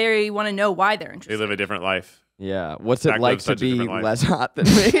They want to know why they're They interested. live a different life. Yeah. What's Zach it like lives to such a be different life. less hot than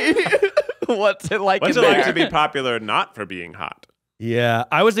me? What's it like? What's in it like there? to be popular not for being hot? yeah,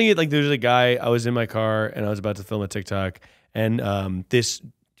 I was thinking like there's a guy. I was in my car and I was about to film a TikTok, and this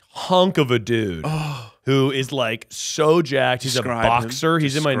hunk of a dude who is like so jacked. He's Describe a boxer. him.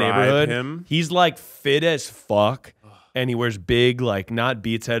 He's in my Describe neighborhood. him. He's like fit as fuck, and he wears big like not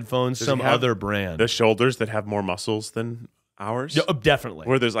Beats headphones, Does some he have other brand. The shoulders that have more muscles than ours? Yeah, definitely.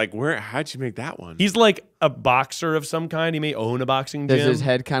 Where there's like, how'd you make that one? He's like a boxer of some kind. He may own a boxing Does gym. his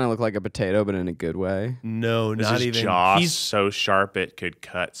head kind of look like a potato, but in a good way? No, Is not his even. jaw He's so sharp it could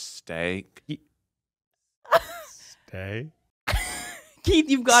cut steak. stay. Keith,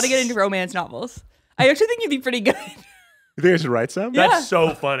 you've got to get into romance novels. I actually think you'd be pretty good. You think I should write some? Yeah. That's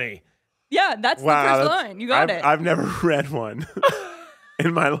so funny. Yeah, that's the first line. You got it. I've never read one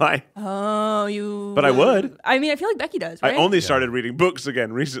in my life. Oh, you. But I would. I mean, I feel like Becky does, right? I only started reading books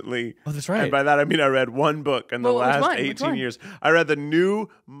again recently. Oh, that's right. And by that I mean I read one book in the Well, which last one? Which 18 one? years. I read the new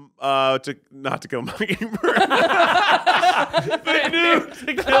Not to Kill a Mockingbird.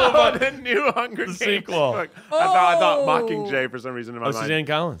 The new Hunger Games sequel. book. I thought Oh. Mockingjay for some reason in my mind. Suzanne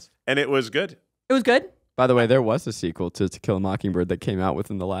Collins. And it was good. It was good. By the way, there was a sequel to Kill a Mockingbird that came out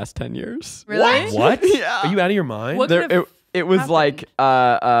within the last 10 years. Really? What? Yeah. Are you out of your mind? What There, could've it was happened? like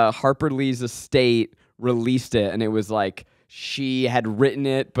Harper Lee's estate released it, and it was like she had written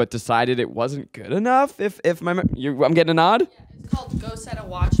it but decided it wasn't good enough. If I'm getting a nod. It's called Go Set a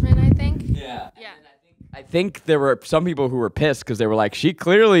Watchman, I think. Yeah. Yeah. I think there were some people who were pissed because they were like, she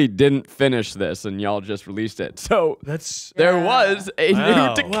clearly didn't finish this and y'all just released it. So there was a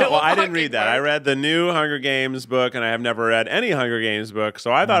need to kill Well, I didn't read that. I read the new Hunger Games book, and I have never read any Hunger Games book,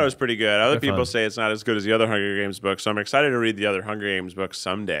 so I thought it was pretty good. Other people say it's not as good as the other Hunger Games book, so I'm excited to read the other Hunger Games book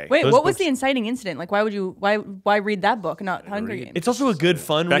someday. Wait, what was the inciting incident? Like, why read that book and not Hunger Games? It's also a good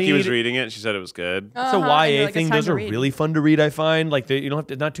fun read. Becky was reading it. She said it was good. It's a YA thing. Those are really fun to read, I find. Like, you don't have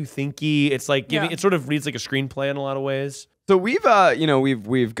to, not too thinky. It's like it sort of reads like a screenplay in a lot of ways. So we've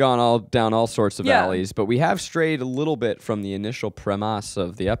we've gone down all sorts of alleys, but we have strayed a little bit from the initial premise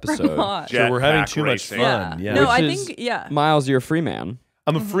of the episode. So we're having too much fun. Yeah. No, I think Miles, you're a free man.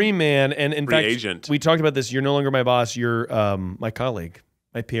 I'm a free man, and in fact, agent. We talked about this. You're no longer my boss. You're my colleague,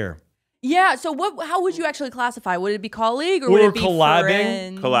 my peer. Yeah. So how would you actually classify? Would it be colleague or would it be collabing?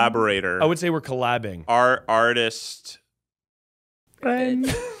 friend? Collaborator. I would say we're collabing. Artist.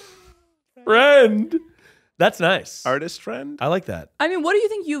 Friend. Friend. That's nice. Artist friend? I like that. I mean, what do you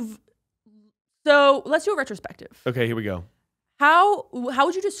think So let's do a retrospective. Okay, here we go. How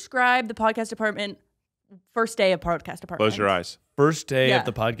would you describe the podcast department first day of podcast department? Close your eyes. First day of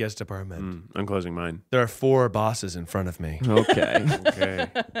the podcast department. I'm closing mine. There are 4 bosses in front of me. Okay. Okay.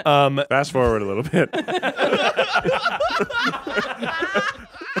 Fast forward a little bit.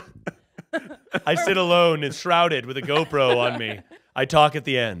 I sit alone and shrouded with a GoPro on me. I talk at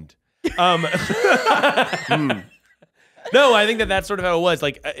the end. No, I think that's sort of how it was.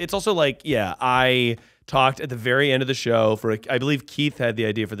 Like, it's also like, I talked at the very end of the show I believe Keith had the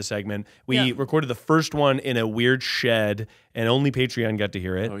idea for the segment. We recorded the first one in a weird shed, and only Patreon got to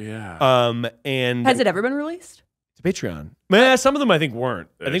hear it. Oh yeah. And has it ever been released? It's Patreon. Man, some of them I think weren't.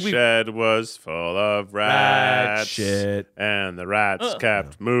 The I think shed was full of rats. Shit. And the rats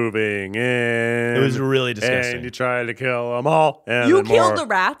kept moving in. It was really disgusting. And you tried to kill them all. And you then killed more. the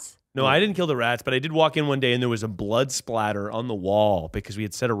rats? No, I didn't kill the rats, but I did walk in one day and there was a blood splatter on the wall because we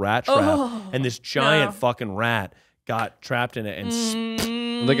had set a rat trap, and this giant fucking rat got trapped in it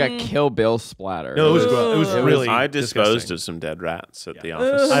and Like a Kill Bill splatter. No, it was really I disposed disgusting. of some dead rats at the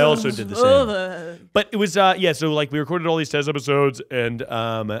office. I also did the same. But it was so like we recorded all these test episodes, and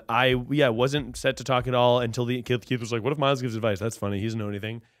I wasn't set to talk at all until Keith was like, "What if Miles gives advice? That's funny. He doesn't know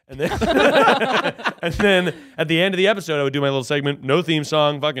anything." And then and then at the end of the episode, I would do my little segment, no theme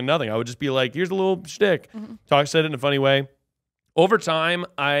song, fucking nothing. I would just be like, "Here's a little shtick." Said it in a funny way. Over time,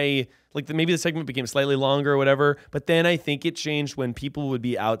 maybe the segment became slightly longer or whatever, but then I think it changed when people would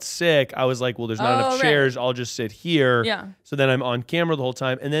be out sick. I was like, well, there's not enough chairs. I'll just sit here. Yeah. So then I'm on camera the whole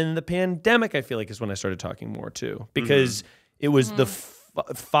time. And then the pandemic, I feel like, is when I started talking more too, because it was the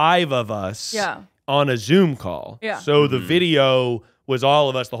 5 of us on a Zoom call. Yeah. So the video was all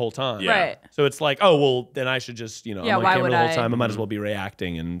of us the whole time. Yeah. Right. So it's like, oh, well, then I should just, I'm on camera the whole I? time. I might as well be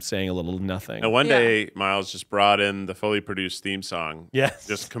reacting and saying a little nothing. And one day, Miles just brought in the fully produced theme song. Yes.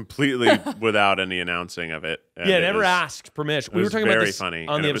 Just completely without any announcing of it. And never asked permission. We were talking about this funny.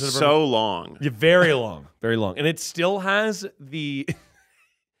 on the it episode was of so long. Yeah, very long, very long. And it still has it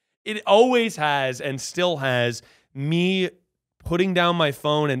always has and still has me putting down my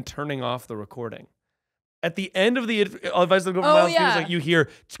phone and turning off the recording. At the end of the advice to go for Miles, it's like you hear,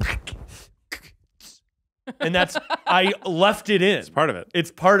 and that's, I left it in. It's part of it. It's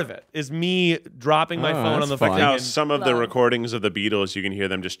part of it. Is me dropping my phone on the fun. fucking. How some of the recordings of the Beatles, you can hear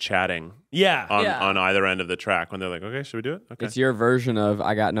them just chatting on either end of the track when they're like, okay, should we do it? Okay. It's your version of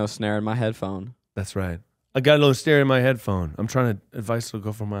I got no snare in my headphone. That's right. I got a little stare in my headphone. I'm trying to advice to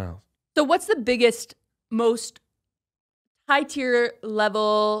go for Miles. So what's the biggest, most high tier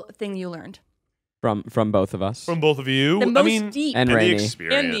level thing you learned? From both of us. From both of you. The most deep. And the Rainie.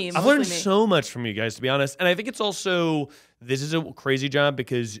 experience. And me. I've learned so much from you guys, to be honest. And I think it's also, this is a crazy job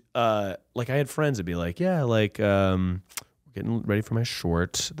because, I had friends that'd be like, we're getting ready for my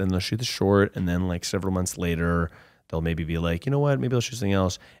short. Then they'll shoot the short. And then, several months later, they'll maybe be like, you know what? Maybe I'll shoot something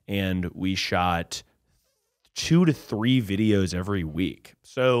else. And we shot 2 to 3 videos every week.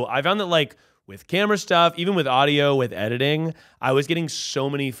 So I found that, with camera stuff, even with audio, with editing, I was getting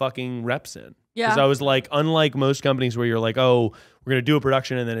so many fucking reps in. Yeah. Because I was like, unlike most companies where you're like, oh, we're going to do a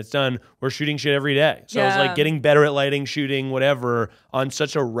production and then it's done, we're shooting shit every day. So I was like getting better at lighting, shooting, whatever, on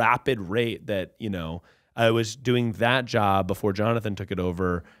such a rapid rate that, I was doing that job before Jonathan took it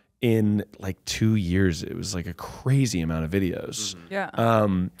over in 2 years. It was a crazy amount of videos. Yeah.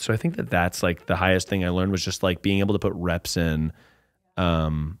 So I think that's the highest thing I learned was just being able to put reps in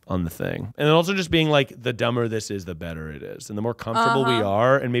on the thing. And then also just being the dumber this is, the better it is. And the more comfortable we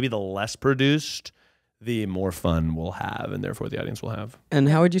are, and maybe the less produced, the more fun we'll have, and therefore the audience will have. And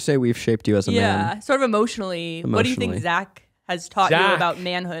how would you say we've shaped you as a man? Yeah, sort of emotionally. What do you think Zach has taught you about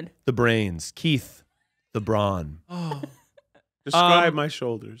manhood? The brains. Keith. the brawn. Describe my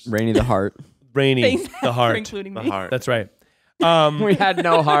shoulders. Rainie the heart. Rainie, Thanks the for heart. including The me. heart. That's right. We had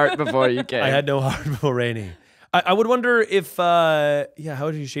no heart before you came. I had no heart before Rainie. I would wonder if, how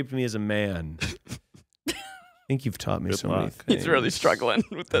would you shape me as a man? I think you've taught me Good so luck. many things. He's really struggling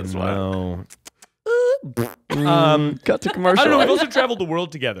with this one. No. Cut to commercial. I don't know. We've also traveled the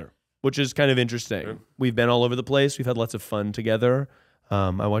world together, which is kind of interesting. Sure. We've been all over the place. We've had lots of fun together.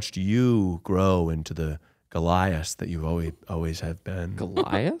 I watched you grow into the Goliath that you always have been.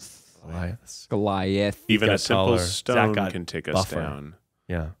 Goliath? Goliaths. Goliath. Even got a simple taller. stone Zach got can take us buffer. down.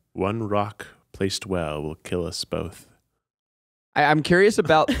 Yeah. One rock placed well will kill us both. I'm curious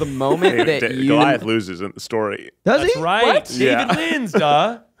about the moment that you... Goliath loses in the story. Does That's he? right. What? David Yeah. wins,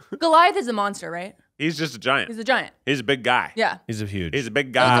 duh. Goliath is a monster, right? He's just a giant. He's a giant. He's a big guy. Yeah. He's a huge. He's a big So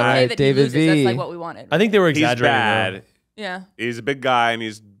it's guy. okay that David he loses. V. That's like what we wanted. I think they were He's exaggerating. bad. though. Yeah. He's a big guy and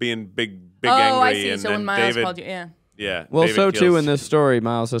he's being big Oh, angry. I see. And So then when Miles David, called you, yeah. yeah. Well, David so too kills- in this story,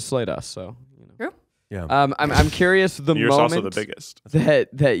 Miles has slayed us. So, True. Yeah. I'm curious the You're moment also the biggest.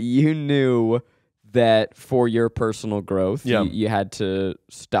 that you knew that for your personal growth, Yeah. you had to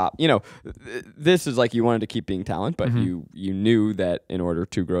stop. You know, this is like you wanted to keep being talent, but Mm-hmm. you knew that in order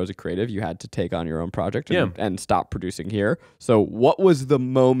to grow as a creative, you had to take on your own project and stop producing here. So, what was the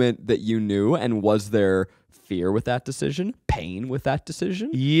moment that you knew, and was there fear with that decision, pain with that decision?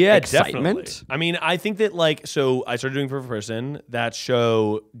 Yeah, excitement. definitely. I mean, I think that so I started doing Perfect Person. That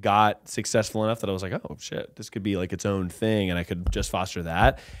show got successful enough that I was like, oh shit, this could be like its own thing, and I could just foster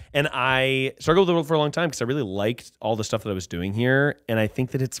that. And I struggled with the world for a long time because I really liked all the stuff that I was doing here, and I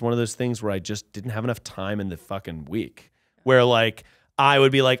think that it's one of those things where I just didn't have enough time in the fucking week, where like I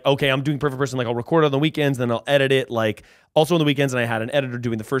would be like, okay, I'm doing Perfect Person, like I'll record it on the weekends, then I'll edit it, like also on the weekends, and I had an editor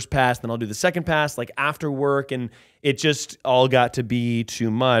doing the first pass, then I'll do the second pass, like after work, and it just all got to be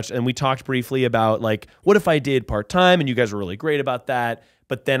too much. And we talked briefly about like, what if I did part-time, and you guys were really great about that,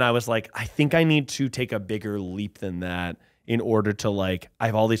 but then I was like, I think I need to take a bigger leap than that in order to like, I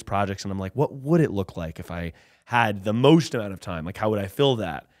have all these projects, and I'm like, what would it look like if I had the most amount of time? Like, how would I fill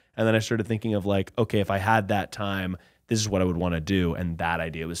that? And then I started thinking of like, okay, if I had that time, this is what I would want to do. And that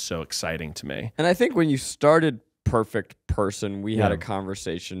idea was so exciting to me. And I think when you started Perfect Person, we had Yeah. a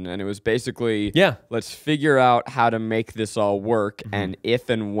conversation, and it was basically, Yeah. let's figure out how to make this all work. Mm-hmm. And if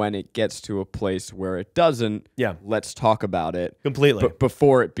and when it gets to a place where it doesn't, Yeah. let's talk about it. Completely. But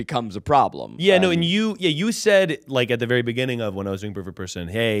before it becomes a problem. Yeah, no, and you said like at the very beginning of when I was doing Perfect Person,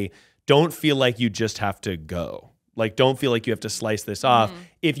 hey, don't feel like you just have to go. Like, don't feel like you have to slice this off.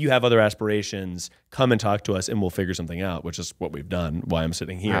 If you have other aspirations, come and talk to us and we'll figure something out, which is what we've done, why I'm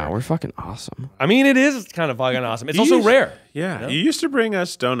sitting here. Wow, we're fucking awesome. I mean, it is kind of fucking awesome. It's also rare. Yeah. You used to bring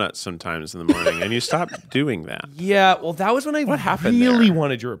us donuts sometimes in the morning, and you stopped doing that. Yeah, well, that was when I happened really there?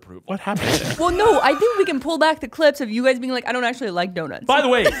 wanted your approval. What happened there? Well, no, I think we can pull back the clips of you guys being like, I don't actually like donuts. By the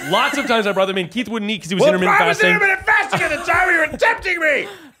way, lots of times I brought them in. Keith wouldn't eat because he was intermittent fasting. fasting at the time you were tempting me.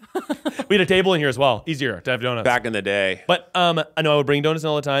 We had a table in here as well. Easier to have donuts. Back in the day, But I know I would bring donuts in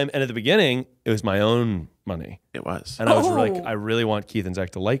all the time, and at the beginning, it was my own money, it was. and I was like, Oh. I really want Keith and Zach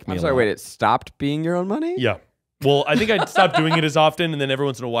to like me. I'm a sorry, lot. wait, it stopped being your own money? Yeah. Well, I think I'd stop doing it as often, and then every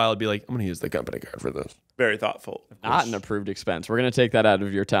once in a while, I'd be like, I'm going to use the company card for this. Very thoughtful. Not an approved expense. We're going to take that out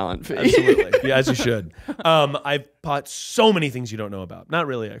of your talent fee. Absolutely. Yeah, as you should. I've bought so many things you don't know about. Not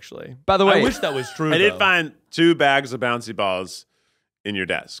really, actually. By the way- I wish that was true. I did though, find 2 bags of bouncy balls in your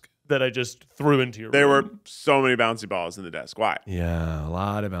desk. that I just threw into your There room. were so many bouncy balls in the desk. Why? Yeah, a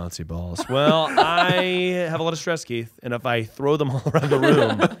lot of bouncy balls. Well, I have a lot of stress, Keith, and if I throw them all around the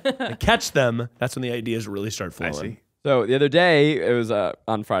room and catch them, that's when the ideas really start I flowing. see. So the other day, it was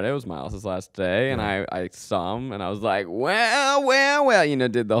on Friday, it was Miles' last day, and I saw him, and I was like, well,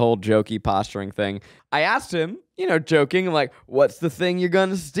 did the whole jokey posturing thing. I asked him, joking, like, what's the thing you're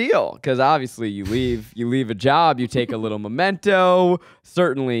gonna steal? Because obviously you leave a job, you take a little memento.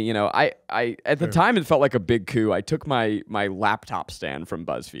 Certainly, I at the time it felt like a big coup. I took my laptop stand from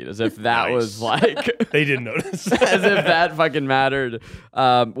BuzzFeed as if that Nice. was like, They didn't notice. as if that fucking mattered.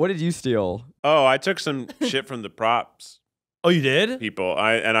 What did you steal? Oh, I took some shit from the props Oh, you did? people.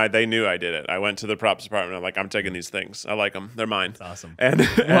 They knew I did it. I went to the props department. I'm like, I'm taking these things. I like them. They're mine. That's awesome. And,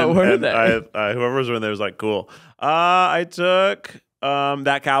 What were they? whoever was in there was like, cool. I took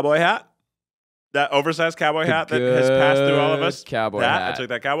that cowboy hat, that oversized cowboy hat that has passed through all of us. Good cowboy that. hat. I took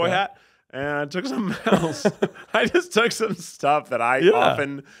that cowboy hat, and I took something else. I just took some stuff that I Yeah.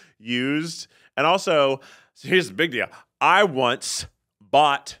 often used. And also, so here's the big deal. I once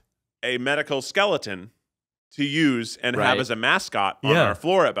bought a medical skeleton to use and have Right. as a mascot on Yeah. our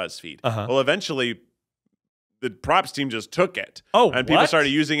floor at BuzzFeed. Uh-huh. Well, eventually the props team just took it. Oh, and people what? started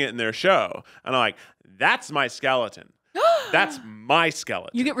using it in their show. And I'm like, that's my skeleton. That's my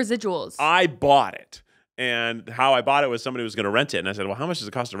skeleton. You get residuals. I bought it. And how I bought it was somebody was going to rent it. And I said, well, how much does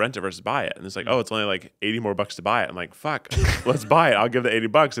it cost to rent it versus buy it? And it's like, oh, it's only like $80 more to buy it. I'm like, fuck, let's buy it. I'll give the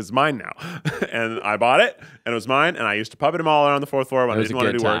 $80. It's mine now. And I bought it and it was mine. And I used to puppet him all around the fourth floor when I didn't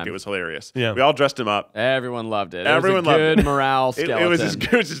want to do work. It was hilarious. Yeah. We all dressed him up. Everyone loved it. Everyone it was a loved good it. morale skeleton.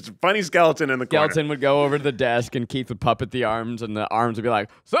 It was just a funny skeleton in the corner. Skeleton would go over to the desk and Keith would puppet the arms and the arms would be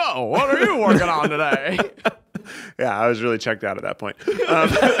like, so what are you working on today? Yeah, I was really checked out at that point.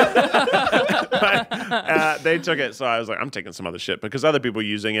 They took it, so I was like, I'm taking some other shit because other people were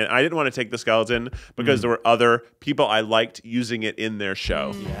using it. I didn't want to take the skeleton because there were other people I liked using it in their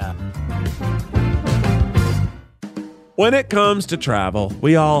show. Yeah. When it comes to travel,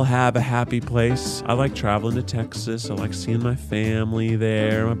 we all have a happy place. I like traveling to Texas. I like seeing my family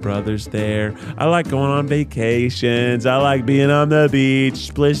there. My brother's there. I like going on vacations. I like being on the beach,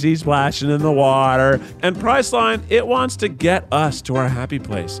 splishy splashing in the water. And Priceline, it wants to get us to our happy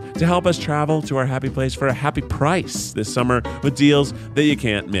place, to help us travel to our happy place for a happy price this summer with deals that you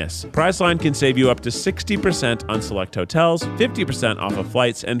can't miss. Priceline can save you up to 60% on select hotels, 50% off of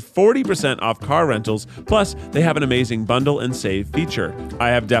flights, and 40% off car rentals. Plus, they have an amazing bundle and save feature. I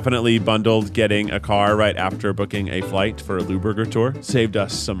have definitely bundled getting a car right after booking a flight for a Louberger tour. Saved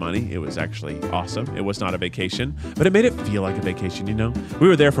us some money. It was actually awesome. It was not a vacation, but it made it feel like a vacation, you know? We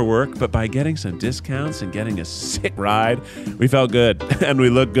were there for work, but by getting some discounts and getting a sick ride, we felt good and we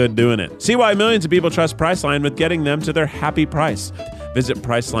looked good doing it. See why millions of people trust Priceline with getting them to their happy price. Visit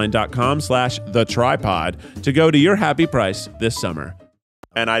Priceline.com/thetripod to go to your happy price this summer.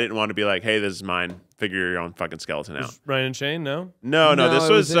 And I didn't want to be like, hey, this is mine. Figure your own fucking skeleton out. Ryan and Shane, no? No, this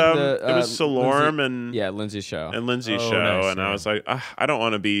it was in the, it was Salorm Lindsay, and Lindsay's show. Lindsay's Oh, show, nice, and yeah. I was like, I don't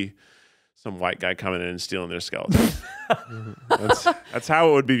want to be some white guy coming in and stealing their skeleton. That's how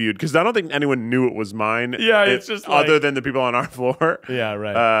it would be viewed because I don't think anyone knew it was mine. Yeah, it's just other like- than the people on our floor. Yeah,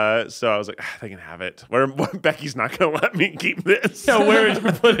 right. So I was like, they can have it. Becky's not gonna let me keep this. Yeah, where would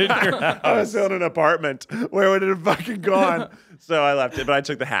you put it in your house? I was in an apartment. Where would it have fucking gone? So I left it, but I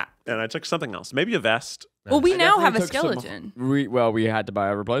took the hat and I took something else, maybe a vest. Well, we now have a Definitely took skeleton. we had to buy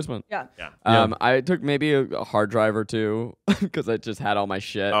a replacement. Yeah. Yeah. I took maybe a hard drive or two because I just had all my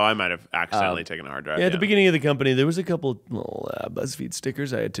shit. Oh, I might have accidentally taken a hard drive. Yeah, at the beginning of the company, there was a couple little BuzzFeed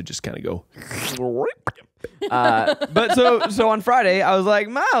stickers. I had to just kind of go. But so on Friday, I was like,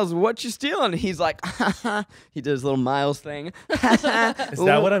 Miles, what you stealing? He's like, he did his little Miles thing. Is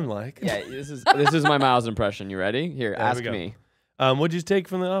that what I'm like? Yeah, this is my Miles impression. You ready? Here, There we ask go. me. What'd you take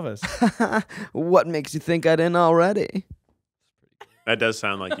from the office? What makes you think I didn't already? That does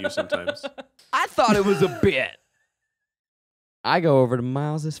sound like you sometimes. I thought it was a bit. I go over to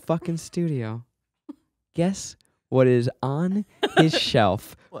Miles's fucking studio. Guess what is on his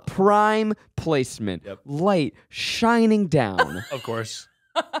shelf? Prime placement. Yep. Light shining down. Of course.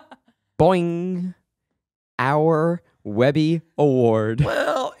 Boing. Our Webby Award.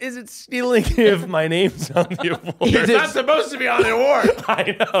 Well, is it stealing if my name's on the award? It's not supposed to be on the award.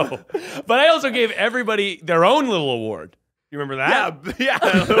 I know. But I also gave everybody their own little award. You remember that? Yeah,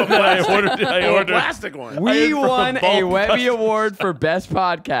 a little plastic, I ordered- plastic one. We from a won a bulk Webby customer. Award for Best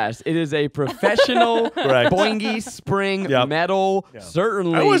Podcast. It is a professional Correct. boingy spring Yep. medal. Yeah.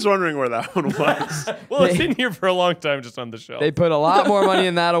 Certainly. I was wondering where that one was. Well, it's in here for a long time just on the shelf. They put a lot more money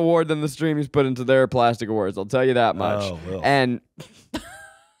in that award than the streamies put into their plastic awards. I'll tell you that much. Oh, well. And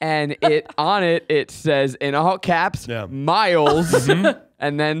it on it says in all caps, Yeah. Miles,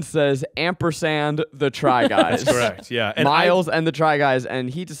 and then says ampersand the Try Guys. That's correct, yeah. And Miles and the Try Guys, and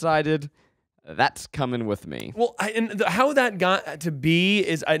he decided that's coming with me. Well, how that got to be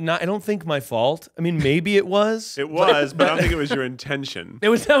is I don't think my fault. I mean, maybe it was. It was, but I don't think it was your intention. It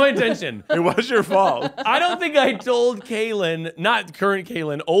was not my intention. It was your fault. I don't think I told Kaylin, not current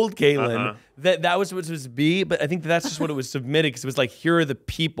Kaylin, old Kaylin, that was what it was supposed to be, but I think that's just what it was submitted because it was like, here are the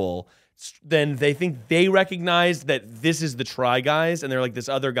people. Then they think they recognize that this is the Try Guys, and they're like, this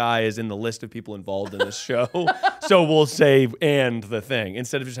other guy is in the list of people involved in this show. So we'll say, and the thing,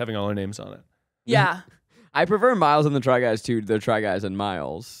 instead of just having all our names on it. Yeah. I prefer Miles and the Try Guys to the Try Guys and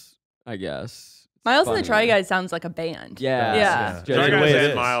Miles, I guess. Miles and the Try Funny. Guys sounds like a band. Yeah. Yeah. Just Try the Guys way it and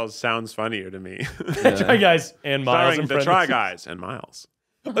is. Miles sounds funnier to me. Try Guys and Miles. Starring in the Try parentheses. Guys and Miles.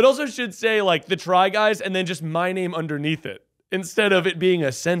 It also should say like the Try Guys and then just my name underneath it instead of it being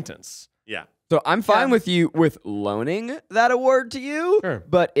a sentence. Yeah. So I'm fine Yeah. with you with loaning that award to you, Sure.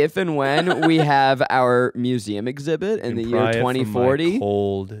 but if and when we have our museum exhibit in the year Pry it from my 2040,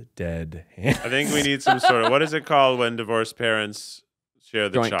 cold dead hand. I think we need some sort of, what is it called when divorced parents Share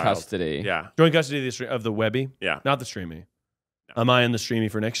the joint child. custody. Yeah. Joint custody of the Webby? Yeah. Not the Streamy. Am I in the Streamy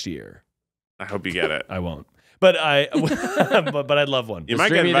for next year? I hope you get it. I won't. But but I'd love one. You The might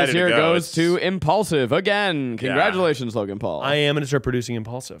get streaming invited this year to go. goes to Impulsive again. Yeah. Congratulations, Logan Paul. I am going to start producing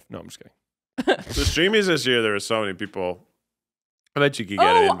Impulsive. No, I'm just kidding. The streamies this year, there were so many people. I bet you could get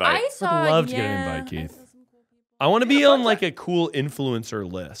an Oh, invite. I saw. I'd love to get an invite, Keith. I want to be on like a cool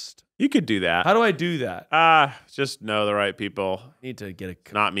influencer list. You could do that. How do I do that? Just know the right people. I need to get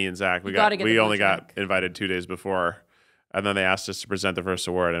a. Not me and Zach. You gotta get We the only contract. got invited 2 days before, and then they asked us to present the first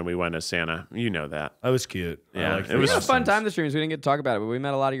award, and we went as Santa. You know that. That was cute. Yeah, liked it was It was a fun costumes. time, the streams. We didn't get to talk about it, but we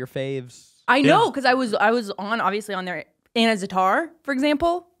met a lot of your faves. I know because I was obviously on there. Anna Zatar, for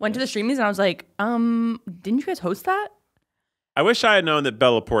example, went to the streamies and I was like, didn't you guys host that? I wish I had known that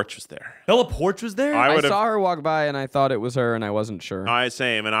Bella Porch was there. Bella Porch was there? I I would have. saw her walk by and I thought it was her and I wasn't sure.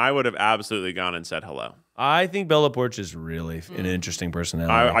 Same, and I would have absolutely gone and said hello. I think Bella Porch is really an interesting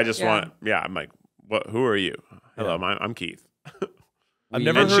personality. I just Yeah. want. Yeah, I'm like, what? Who are you? Hello, I'm Keith. I've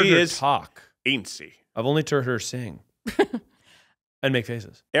never And heard she her is- talk. Ain't I've only heard her sing and make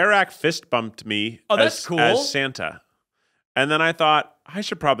faces. Eric fist bumped me. Oh, that's cool. As Santa, and then I thought I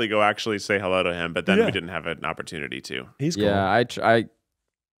should probably go actually say hello to him, but then Yeah. we didn't have an opportunity to. He's cool. Yeah, I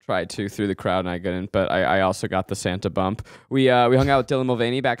tried to through the crowd and I couldn't, but I also got the Santa bump. We hung out with Dylan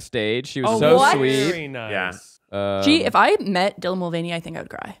Mulvaney backstage. She was Oh, so what? sweet. Very nice. Yeah. If I met Dylan Mulvaney, I think I would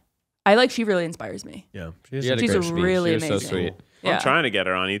cry. She really inspires me. Yeah. She had a She's great speech. really She was so amazing. sweet. Yeah. I'm trying to get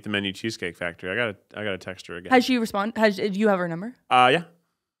her on Eat the Menu Cheesecake Factory. I gotta text her again. Has she responded? Do you have her number? Yeah.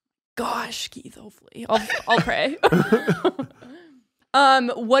 Gosh, Keith, hopefully. I'll pray.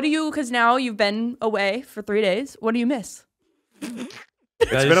 What do you, because now you've been away for 3 days, what do you miss?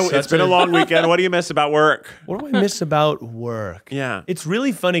 It's been a long weekend. What do you miss about work? What do I miss about work? Yeah. It's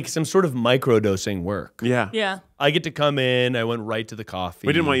really funny because I'm sort of microdosing work. Yeah. Yeah. I get to come in. I went right to the coffee.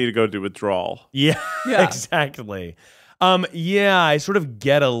 We didn't want you to go do withdrawal. Yeah, Yeah. exactly. I sort of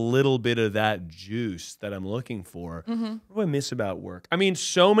get a little bit of that juice that I'm looking for. Mm-hmm. What do I miss about work? I mean,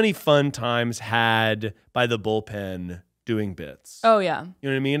 so many fun times had by the bullpen doing bits. Oh, yeah. You know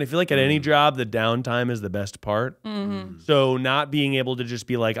what I mean? I feel like at any job, the downtime is the best part. Mm-hmm. So not being able to just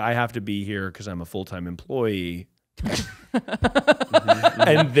be like, I have to be here because I'm a full-time employee.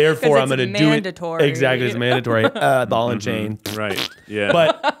 And therefore I'm it's going to do it. mandatory. Exactly, it's mandatory. Ball and chain. Right. Yeah.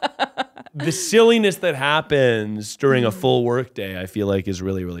 But the silliness that happens during a full work day, I feel like is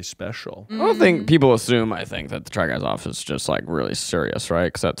really, really special. I don't think people assume, I think, that the Try Guys off is just like really serious, right?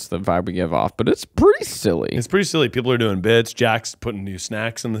 Because that's the vibe we give off, but it's pretty silly. It's pretty silly. People are doing bits. Jack's putting new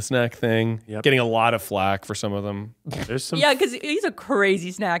snacks in the snack thing. Yep. Getting a lot of flack for some of them. There's some. Yeah, because he's a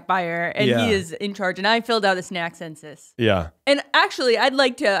crazy snack buyer and Yeah. he is in charge. And I filled out a snack census. Yeah. And actually, I'd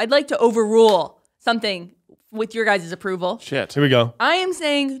like to overrule something with your guys' approval. Shit. Here we go. I am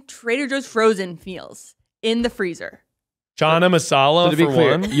saying Trader Joe's frozen meals in the freezer. Chana masala So to be for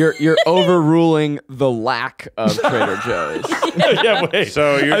clear, one. you're overruling the lack of Trader Joe's. Yeah, wait.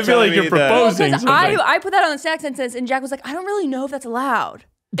 So you're I feel telling like you're me that- proposing Because something. I put that on the snack census and Jack was like, I don't really know if that's allowed.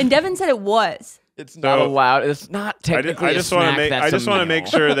 And Devin said it was. It's not So- allowed. It's not technically I a just want to snack. make. That's I a just want to meal. make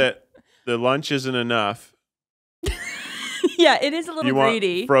sure that the lunch isn't enough. Yeah, it is a little You want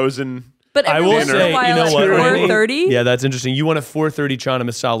greedy. frozen. But I every will once in a say, you while know at what, Rainie? 4:30. Yeah, that's interesting. You want a 4:30 chana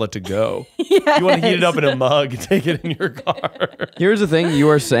masala to go. Yes. You want to heat it up in a mug and take it in your car. Here's the thing: you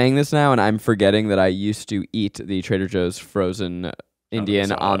are saying this now, and I'm forgetting that I used to eat the Trader Joe's frozen Indian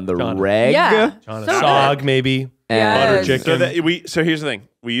masala. on the Chana. reg. Yeah. Chana So sog, good. maybe. And Butter Yes. chicken. So here's the thing.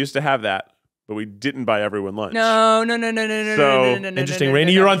 We used to have that, but we didn't buy everyone lunch. No. So, Interesting.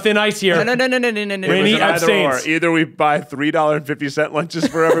 Rainey, you're on thin ice here. No. It was Rainey an either or. abstains. Either we buy $3.50 lunches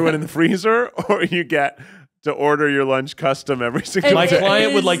for everyone in the freezer, or you get to order your lunch custom every single My It day.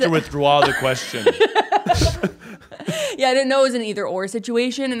 client would is- like to withdraw the question. Yeah, I didn't know it was an either or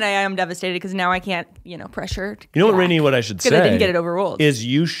situation, and I am devastated because now I can't, pressure. You know what, Rainey, what I should say Because I didn't get it overruled. is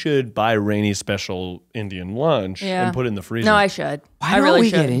you should buy Rainey's special Indian lunch Yeah. and put it in the freezer. No, I should. Why I don't really we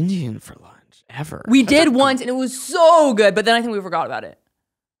should. get Indian for lunch ever? We did once, and it was so good, but then I think we forgot about it.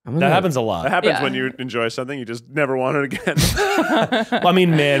 That happens a lot. That happens Yeah. when you enjoy something, you just never want it again. Well, I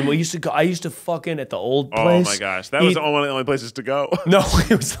mean, man, I used to fucking at the old Oh place. my gosh. That was eat- one of the only places to go. No,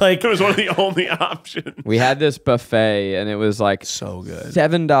 it was like It was one of the only options. We had this buffet, and it was like so good.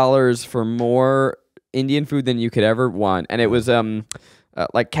 $7 for more Indian food than you could ever want, and it was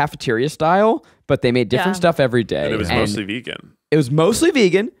like cafeteria style, but they made different Yeah. stuff every day. And it was mostly vegan. It was mostly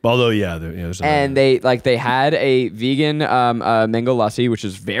vegan, Although, yeah, there's and they had a vegan mango lassi, which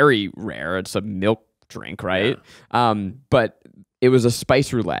is very rare. It's a milk drink, right? But it was a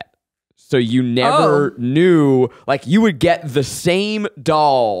spice roulette. So you never knew, like you would get the same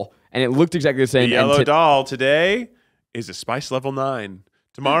doll and it looked exactly the same. The yellow doll today is a spice level 9.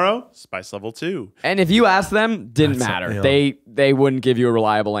 Tomorrow, spice level 2. And if you asked them, didn't matter. Yeah. They wouldn't give you a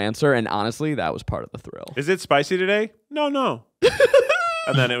reliable answer. And honestly, that was part of the thrill. Is it spicy today? No.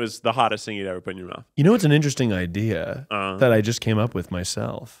 And then it was the hottest thing you'd ever put in your mouth. You know, it's an interesting idea that I just came up with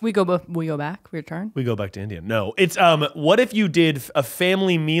myself. We go back. We return. We go back to India. No, it's what if you did a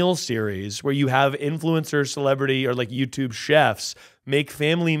family meal series where you have influencer, celebrity, or like YouTube chefs make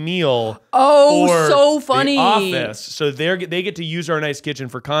family meal? Oh, for so funny! The office, so they get to use our nice kitchen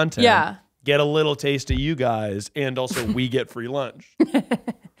for content. Yeah, get a little taste of you guys, and also we get free lunch.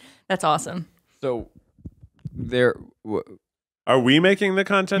 That's awesome. So there. Are we making the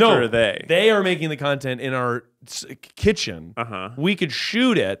content or are they? They are making the content in our kitchen. We could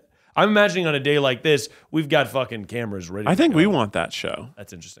shoot it. I'm imagining on a day like this, we've got fucking cameras ready. I think to go. we want that show.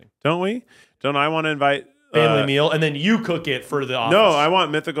 That's interesting. Don't we? Don't I want to invite family meal and then you cook it for the office? No, I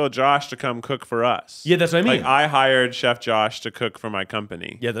want Mythical Josh to come cook for us. Yeah, that's what I mean. Like I hired Chef Josh to cook for my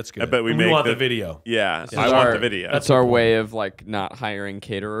company. Yeah, that's good. But we want the video. Yeah, Yeah. I want the video. That's our way of like not hiring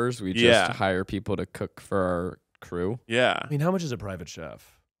caterers. We just hire people to cook for our crew. Yeah. I mean, how much is a private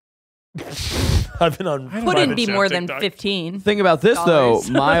chef? I've been on. Couldn't be more TikTok. than 15. Think about this though, Dollars.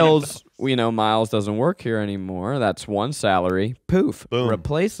 Miles. Miles doesn't work here anymore. That's one salary. Poof. Boom.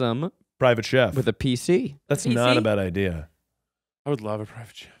 Replace them Private chef. with a PC. That's PC? not a bad idea. I would love a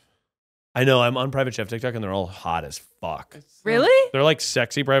private chef. I know. I'm on private chef TikTok and they're all hot as fuck. Really? They're like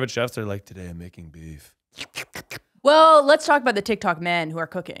sexy private chefs. They're like, today I'm making beef. Well, let's talk about the TikTok men who are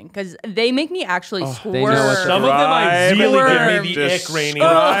cooking because they make me actually squirm. they know what they're Some of them ideally give me the ick,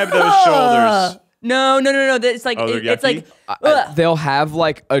 Describe Rainie. those shoulders. No. It's like they're it's like ugh. They'll have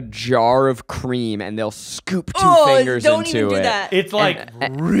like a jar of cream and they'll scoop 2 Oh, fingers don't into even do it. that. It's like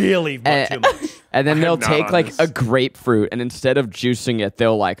really too much. And then they'll not take on like this. a grapefruit and instead of juicing it,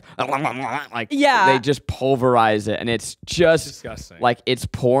 they'll like Yeah. they just pulverize it and it's just Disgusting. like it's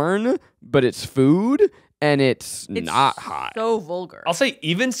porn, but it's food and it's not hot. So vulgar. I'll say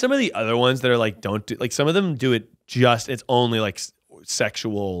even some of the other ones that are like don't do like some of them do it just it's only like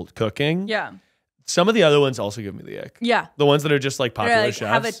sexual cooking. Yeah. Some of the other ones also give me the ick. Yeah. The ones that are just like popular They're like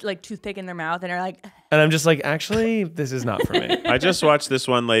chefs. have it like toothpick in their mouth and they're like And I'm just like, actually, this is not for me. I just watched this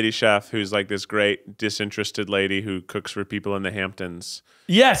one lady chef who's like this great disinterested lady who cooks for people in the Hamptons.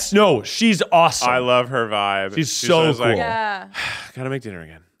 Yes, no, she's awesome. I love her vibe. She's so always like, cool. yeah. gotta make dinner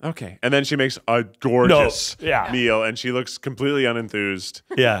again. Okay. And then she makes a gorgeous meal and she looks completely unenthused.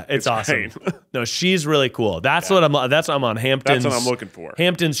 Yeah, it's awesome. great. No, she's really cool. That's what I'm on Hampton's. That's what I'm looking for.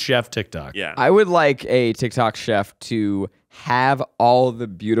 Hampton's chef TikTok. Yeah. I would like a TikTok chef to have all the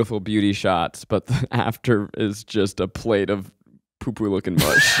beautiful beauty shots, but the after is just a plate of poo-poo looking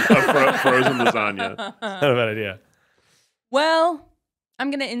mush. A frozen lasagna. Not a bad idea. Well,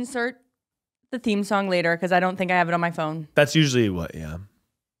 I'm gonna insert the theme song later because I don't think I have it on my phone. That's usually what, yeah.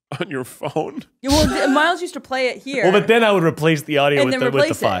 On your phone? Yeah, well, Miles used to play it here. Well, but then I would replace the audio And with then the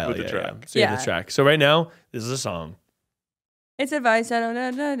replace it. file. With the Yeah, track. yeah. Save Yeah. the track. So right now, this is a song. It's advice.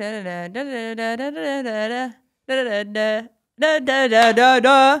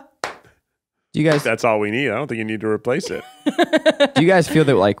 Do you guys That's all we need. I don't think you need to replace it. do you guys feel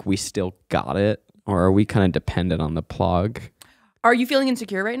that like we still got it, or are we kind of dependent on the plug? Are you feeling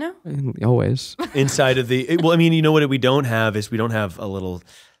insecure right now? Always. Inside of the, well, I mean, you know what we don't have is we don't have a little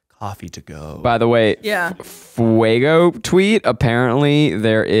coffee to go. By the way, Yeah. Fuego tweet. Apparently,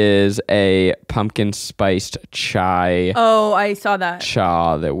 there is a pumpkin spiced chai Oh, I saw that.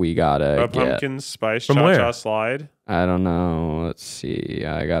 cha that we gotta A get. pumpkin spice From cha-cha where? slide. I don't know. Let's see.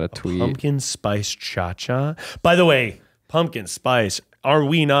 I got a tweet. Pumpkin spice cha-cha. By the way, pumpkin spice. Are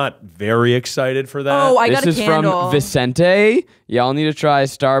we not very excited for that? Oh, I This got a is candle. from Vicente. Y'all need to try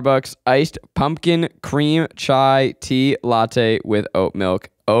Starbucks iced pumpkin cream chai tea latte with oat milk.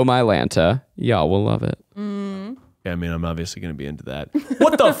 Oh my Lanta. Y'all will love it. Yeah, I mean, I'm obviously going to be into that.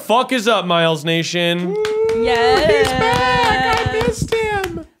 What the fuck is up, Miles Nation? Yeah. Missed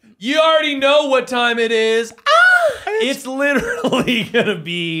him. You already know what time it is. It's literally going to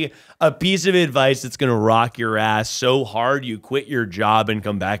be a piece of advice that's going to rock your ass so hard you quit your job and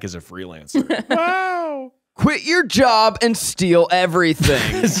come back as a freelancer. Wow. Quit your job and steal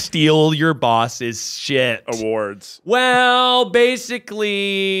everything. Steal your boss's shit. Awards. Well,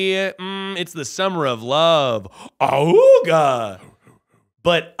 basically, it's the summer of love. Auga.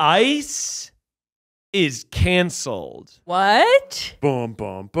 But ICE is canceled. What? Boom,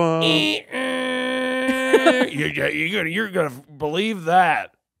 boom, boom. You're gonna believe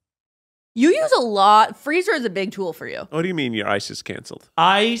that. You use a lot. Freezer is a big tool for you. What do you mean your ice is canceled?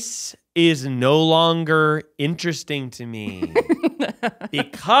 ICE is no longer interesting to me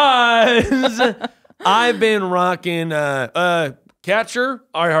because I've been rocking catcher.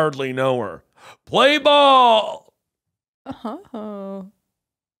 I hardly know her. Play ball. Oh.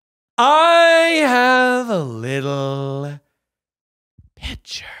 I have a little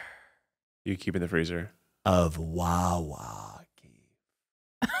pitcher You keep in the freezer. of Wawa.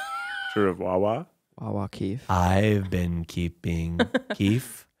 True of Wawa. Wawa Keith. I've been keeping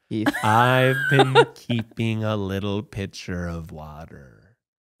Keith. Keith. I've been keeping a little pitcher of water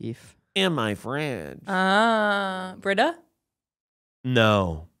Keith. in my fridge. Britta?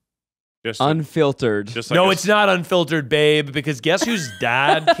 No. Just Unfiltered. just like No, a- it's not unfiltered, babe, because guess whose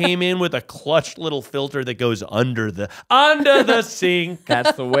dad came in with a clutch little filter that goes under the sink.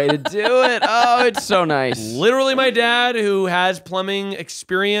 That's the way to do it. Oh, it's so nice. Literally, my dad, who has plumbing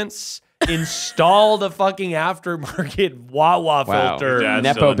experience, installed a fucking aftermarket Wawa Wow. filter. Dad's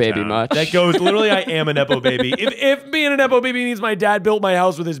still Nepo in baby town. much. That goes, literally, I am a Nepo baby. If being a Nepo baby means my dad built my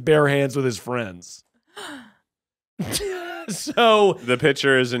house with his bare hands with his friends. So, The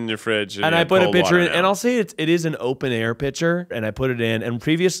pitcher is in your fridge, and you I have put a cold pitcher water in, now. and I'll say it is an open air pitcher, and I put it in. And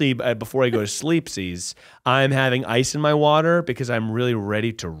previously, before I go to sleepsies, I'm having ice in my water because I'm really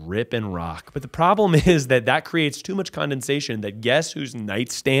ready to rip and rock. But the problem is that creates too much condensation. That guess whose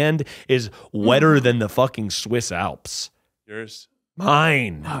nightstand is wetter than the fucking Swiss Alps? Yours.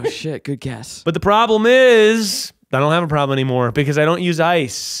 Mine. Oh shit, good guess. But the problem is, I don't have a problem anymore because I don't use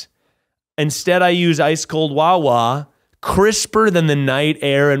ice. Instead, I use ice cold Wawa, crisper than the night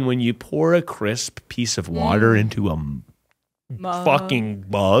air. And when you pour a crisp piece of water into a fucking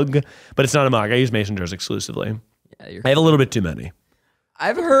mug, but it's not a mug. I use mason jars exclusively. Yeah, I have a little bit too many.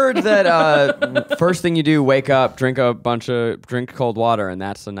 I've heard that first thing you do, wake up, drink cold water, and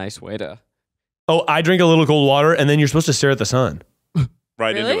that's a nice way to. Oh, I drink a little cold water, and then you're supposed to stare at the sun.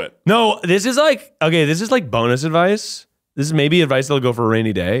 Right Really? into it. No, this is like bonus advice. This is maybe advice that'll go for a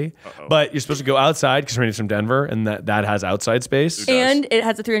rainy day, but you're supposed to go outside because Rainie's from Denver, and that has outside space. And it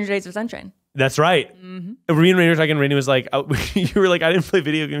has the 300 days of sunshine. That's right. Me and Rainie were talking, and Rainie was like, you were like, I didn't play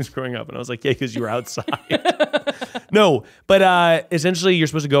video games growing up. And I was like, yeah, because you were outside. No, but essentially you're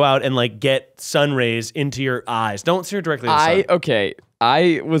supposed to go out and like get sun rays into your eyes. Don't stare directly at the sun. Okay.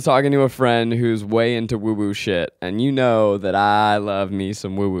 I was talking to a friend who's way into woo-woo shit, and you know that I love me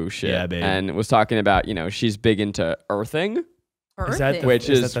some woo-woo shit. Yeah, babe. And was talking about, she's big into earthing, Is that Earthing. the- which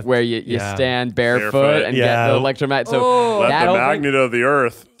Is is that the- where you yeah. stand barefoot Barefoot. and Yeah. get the electromagnet. So Oh. Let that the open- magnet of the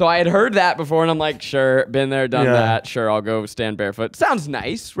earth. So I had heard that before, and I'm like, sure, been there, done Yeah. that. Sure, I'll go stand barefoot. Sounds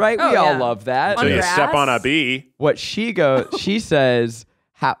nice, right? Oh, We all yeah. love that. So On you grass? step on a bee What she says,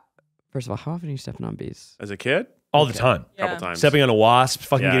 first of all, how often are you stepping on bees? as a kid? All the time. A couple times. Stepping on a wasp,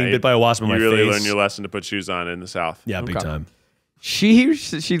 fucking Yeah, getting bit by a wasp in You my really face. learn your lesson to put shoes on in the South. Yeah, big Okay. time. She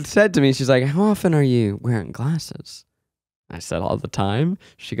said to me, she's like, how often are you wearing glasses? I said, all the time.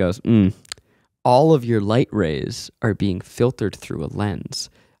 She goes, all of your light rays are being filtered through a lens.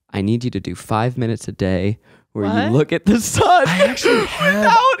 I need you to do 5 minutes a day where you What? look at the sun. I actually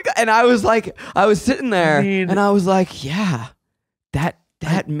have. And I was like, I was sitting there I mean- and I was like, yeah,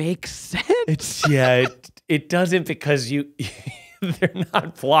 that makes sense. It's it doesn't because they're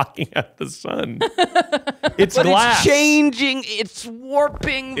not blocking out the sun. It's But glass. it's changing, it's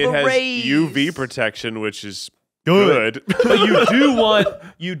warping It the has rays. UV protection, which is Good. good. But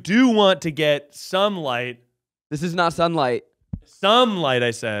you do want to get some light, This is not sunlight.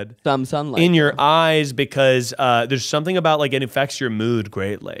 I said, Some sunlight. in your eyes because there's something about like it affects your mood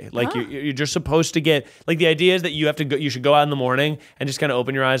greatly. Like you're just supposed to get like the idea is that you should go out in the morning and just kind of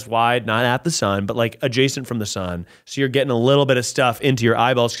open your eyes wide, not at the sun, but like adjacent from the sun. So you're getting a little bit of stuff into your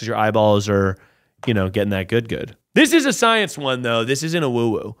eyeballs because your eyeballs are, getting that good. This is a science one though. This isn't a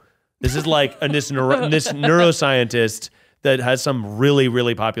woo-woo. This is like this neuroscientist that has some really,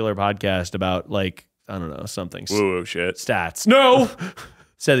 really popular podcast about like, I don't know, something. Woo-woo shit. Stats. No.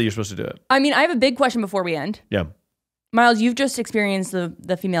 Said that you're supposed to do it. I mean, I have a big question before we end. Yeah. Miles, you've just experienced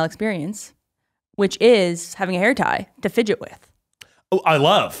the female experience, which is having a hair tie to fidget with, Oh, I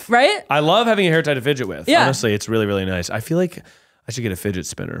love having a hair tie to fidget with. Yeah. Honestly, it's really, really nice. I feel like I should get a fidget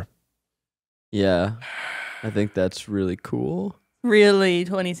spinner. Yeah. I think that's really cool. Really,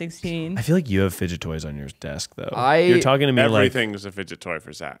 2016. I feel like you have fidget toys on your desk though. I- You're talking to me Everything's a fidget toy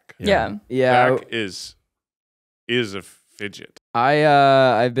for Zach. Yeah. Yeah. Zach is a fidget.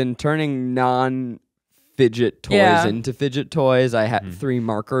 I've been turning non-fidget toys Yeah. into fidget toys. I have 3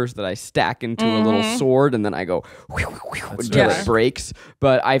 markers that I stack into a little sword, and then I go until nice. it breaks.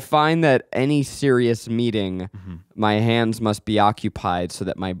 But I find that any serious meeting, my hands must be occupied so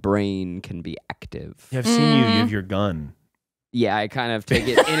that my brain can be active. Yeah, I've seen you. You have your gun. Yeah, I kind of take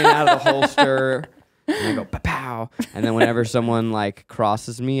it in and out of the holster, and I go pow. And then whenever someone like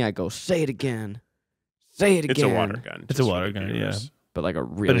crosses me, I go, say it again. Say it again. It's a water gun. It's a water gun, yeah. But like a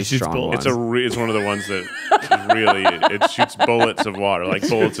really it shoots strong bullets. one. It's one of the ones that really it shoots bullets of water, like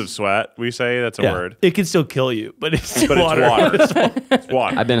bullets of sweat. We say that's a word. It can still kill you, but it's water. It's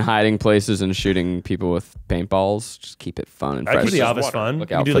water. I've been hiding places and shooting people with paintballs. Just keep it fun and I fresh. keep the Just office water. fun. Look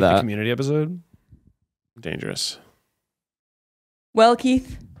You out do for like that. the community episode. Dangerous. Well,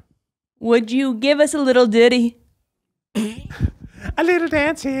 Keith, would you give us a little ditty? A little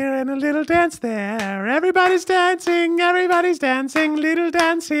dance here and a little dance there. Everybody's dancing, little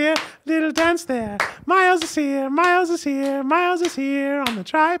dance here, little dance there. Miles is here, Miles is here, Miles is here on the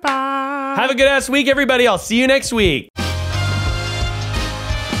tripod. Have a good ass week, everybody. I'll see you next week.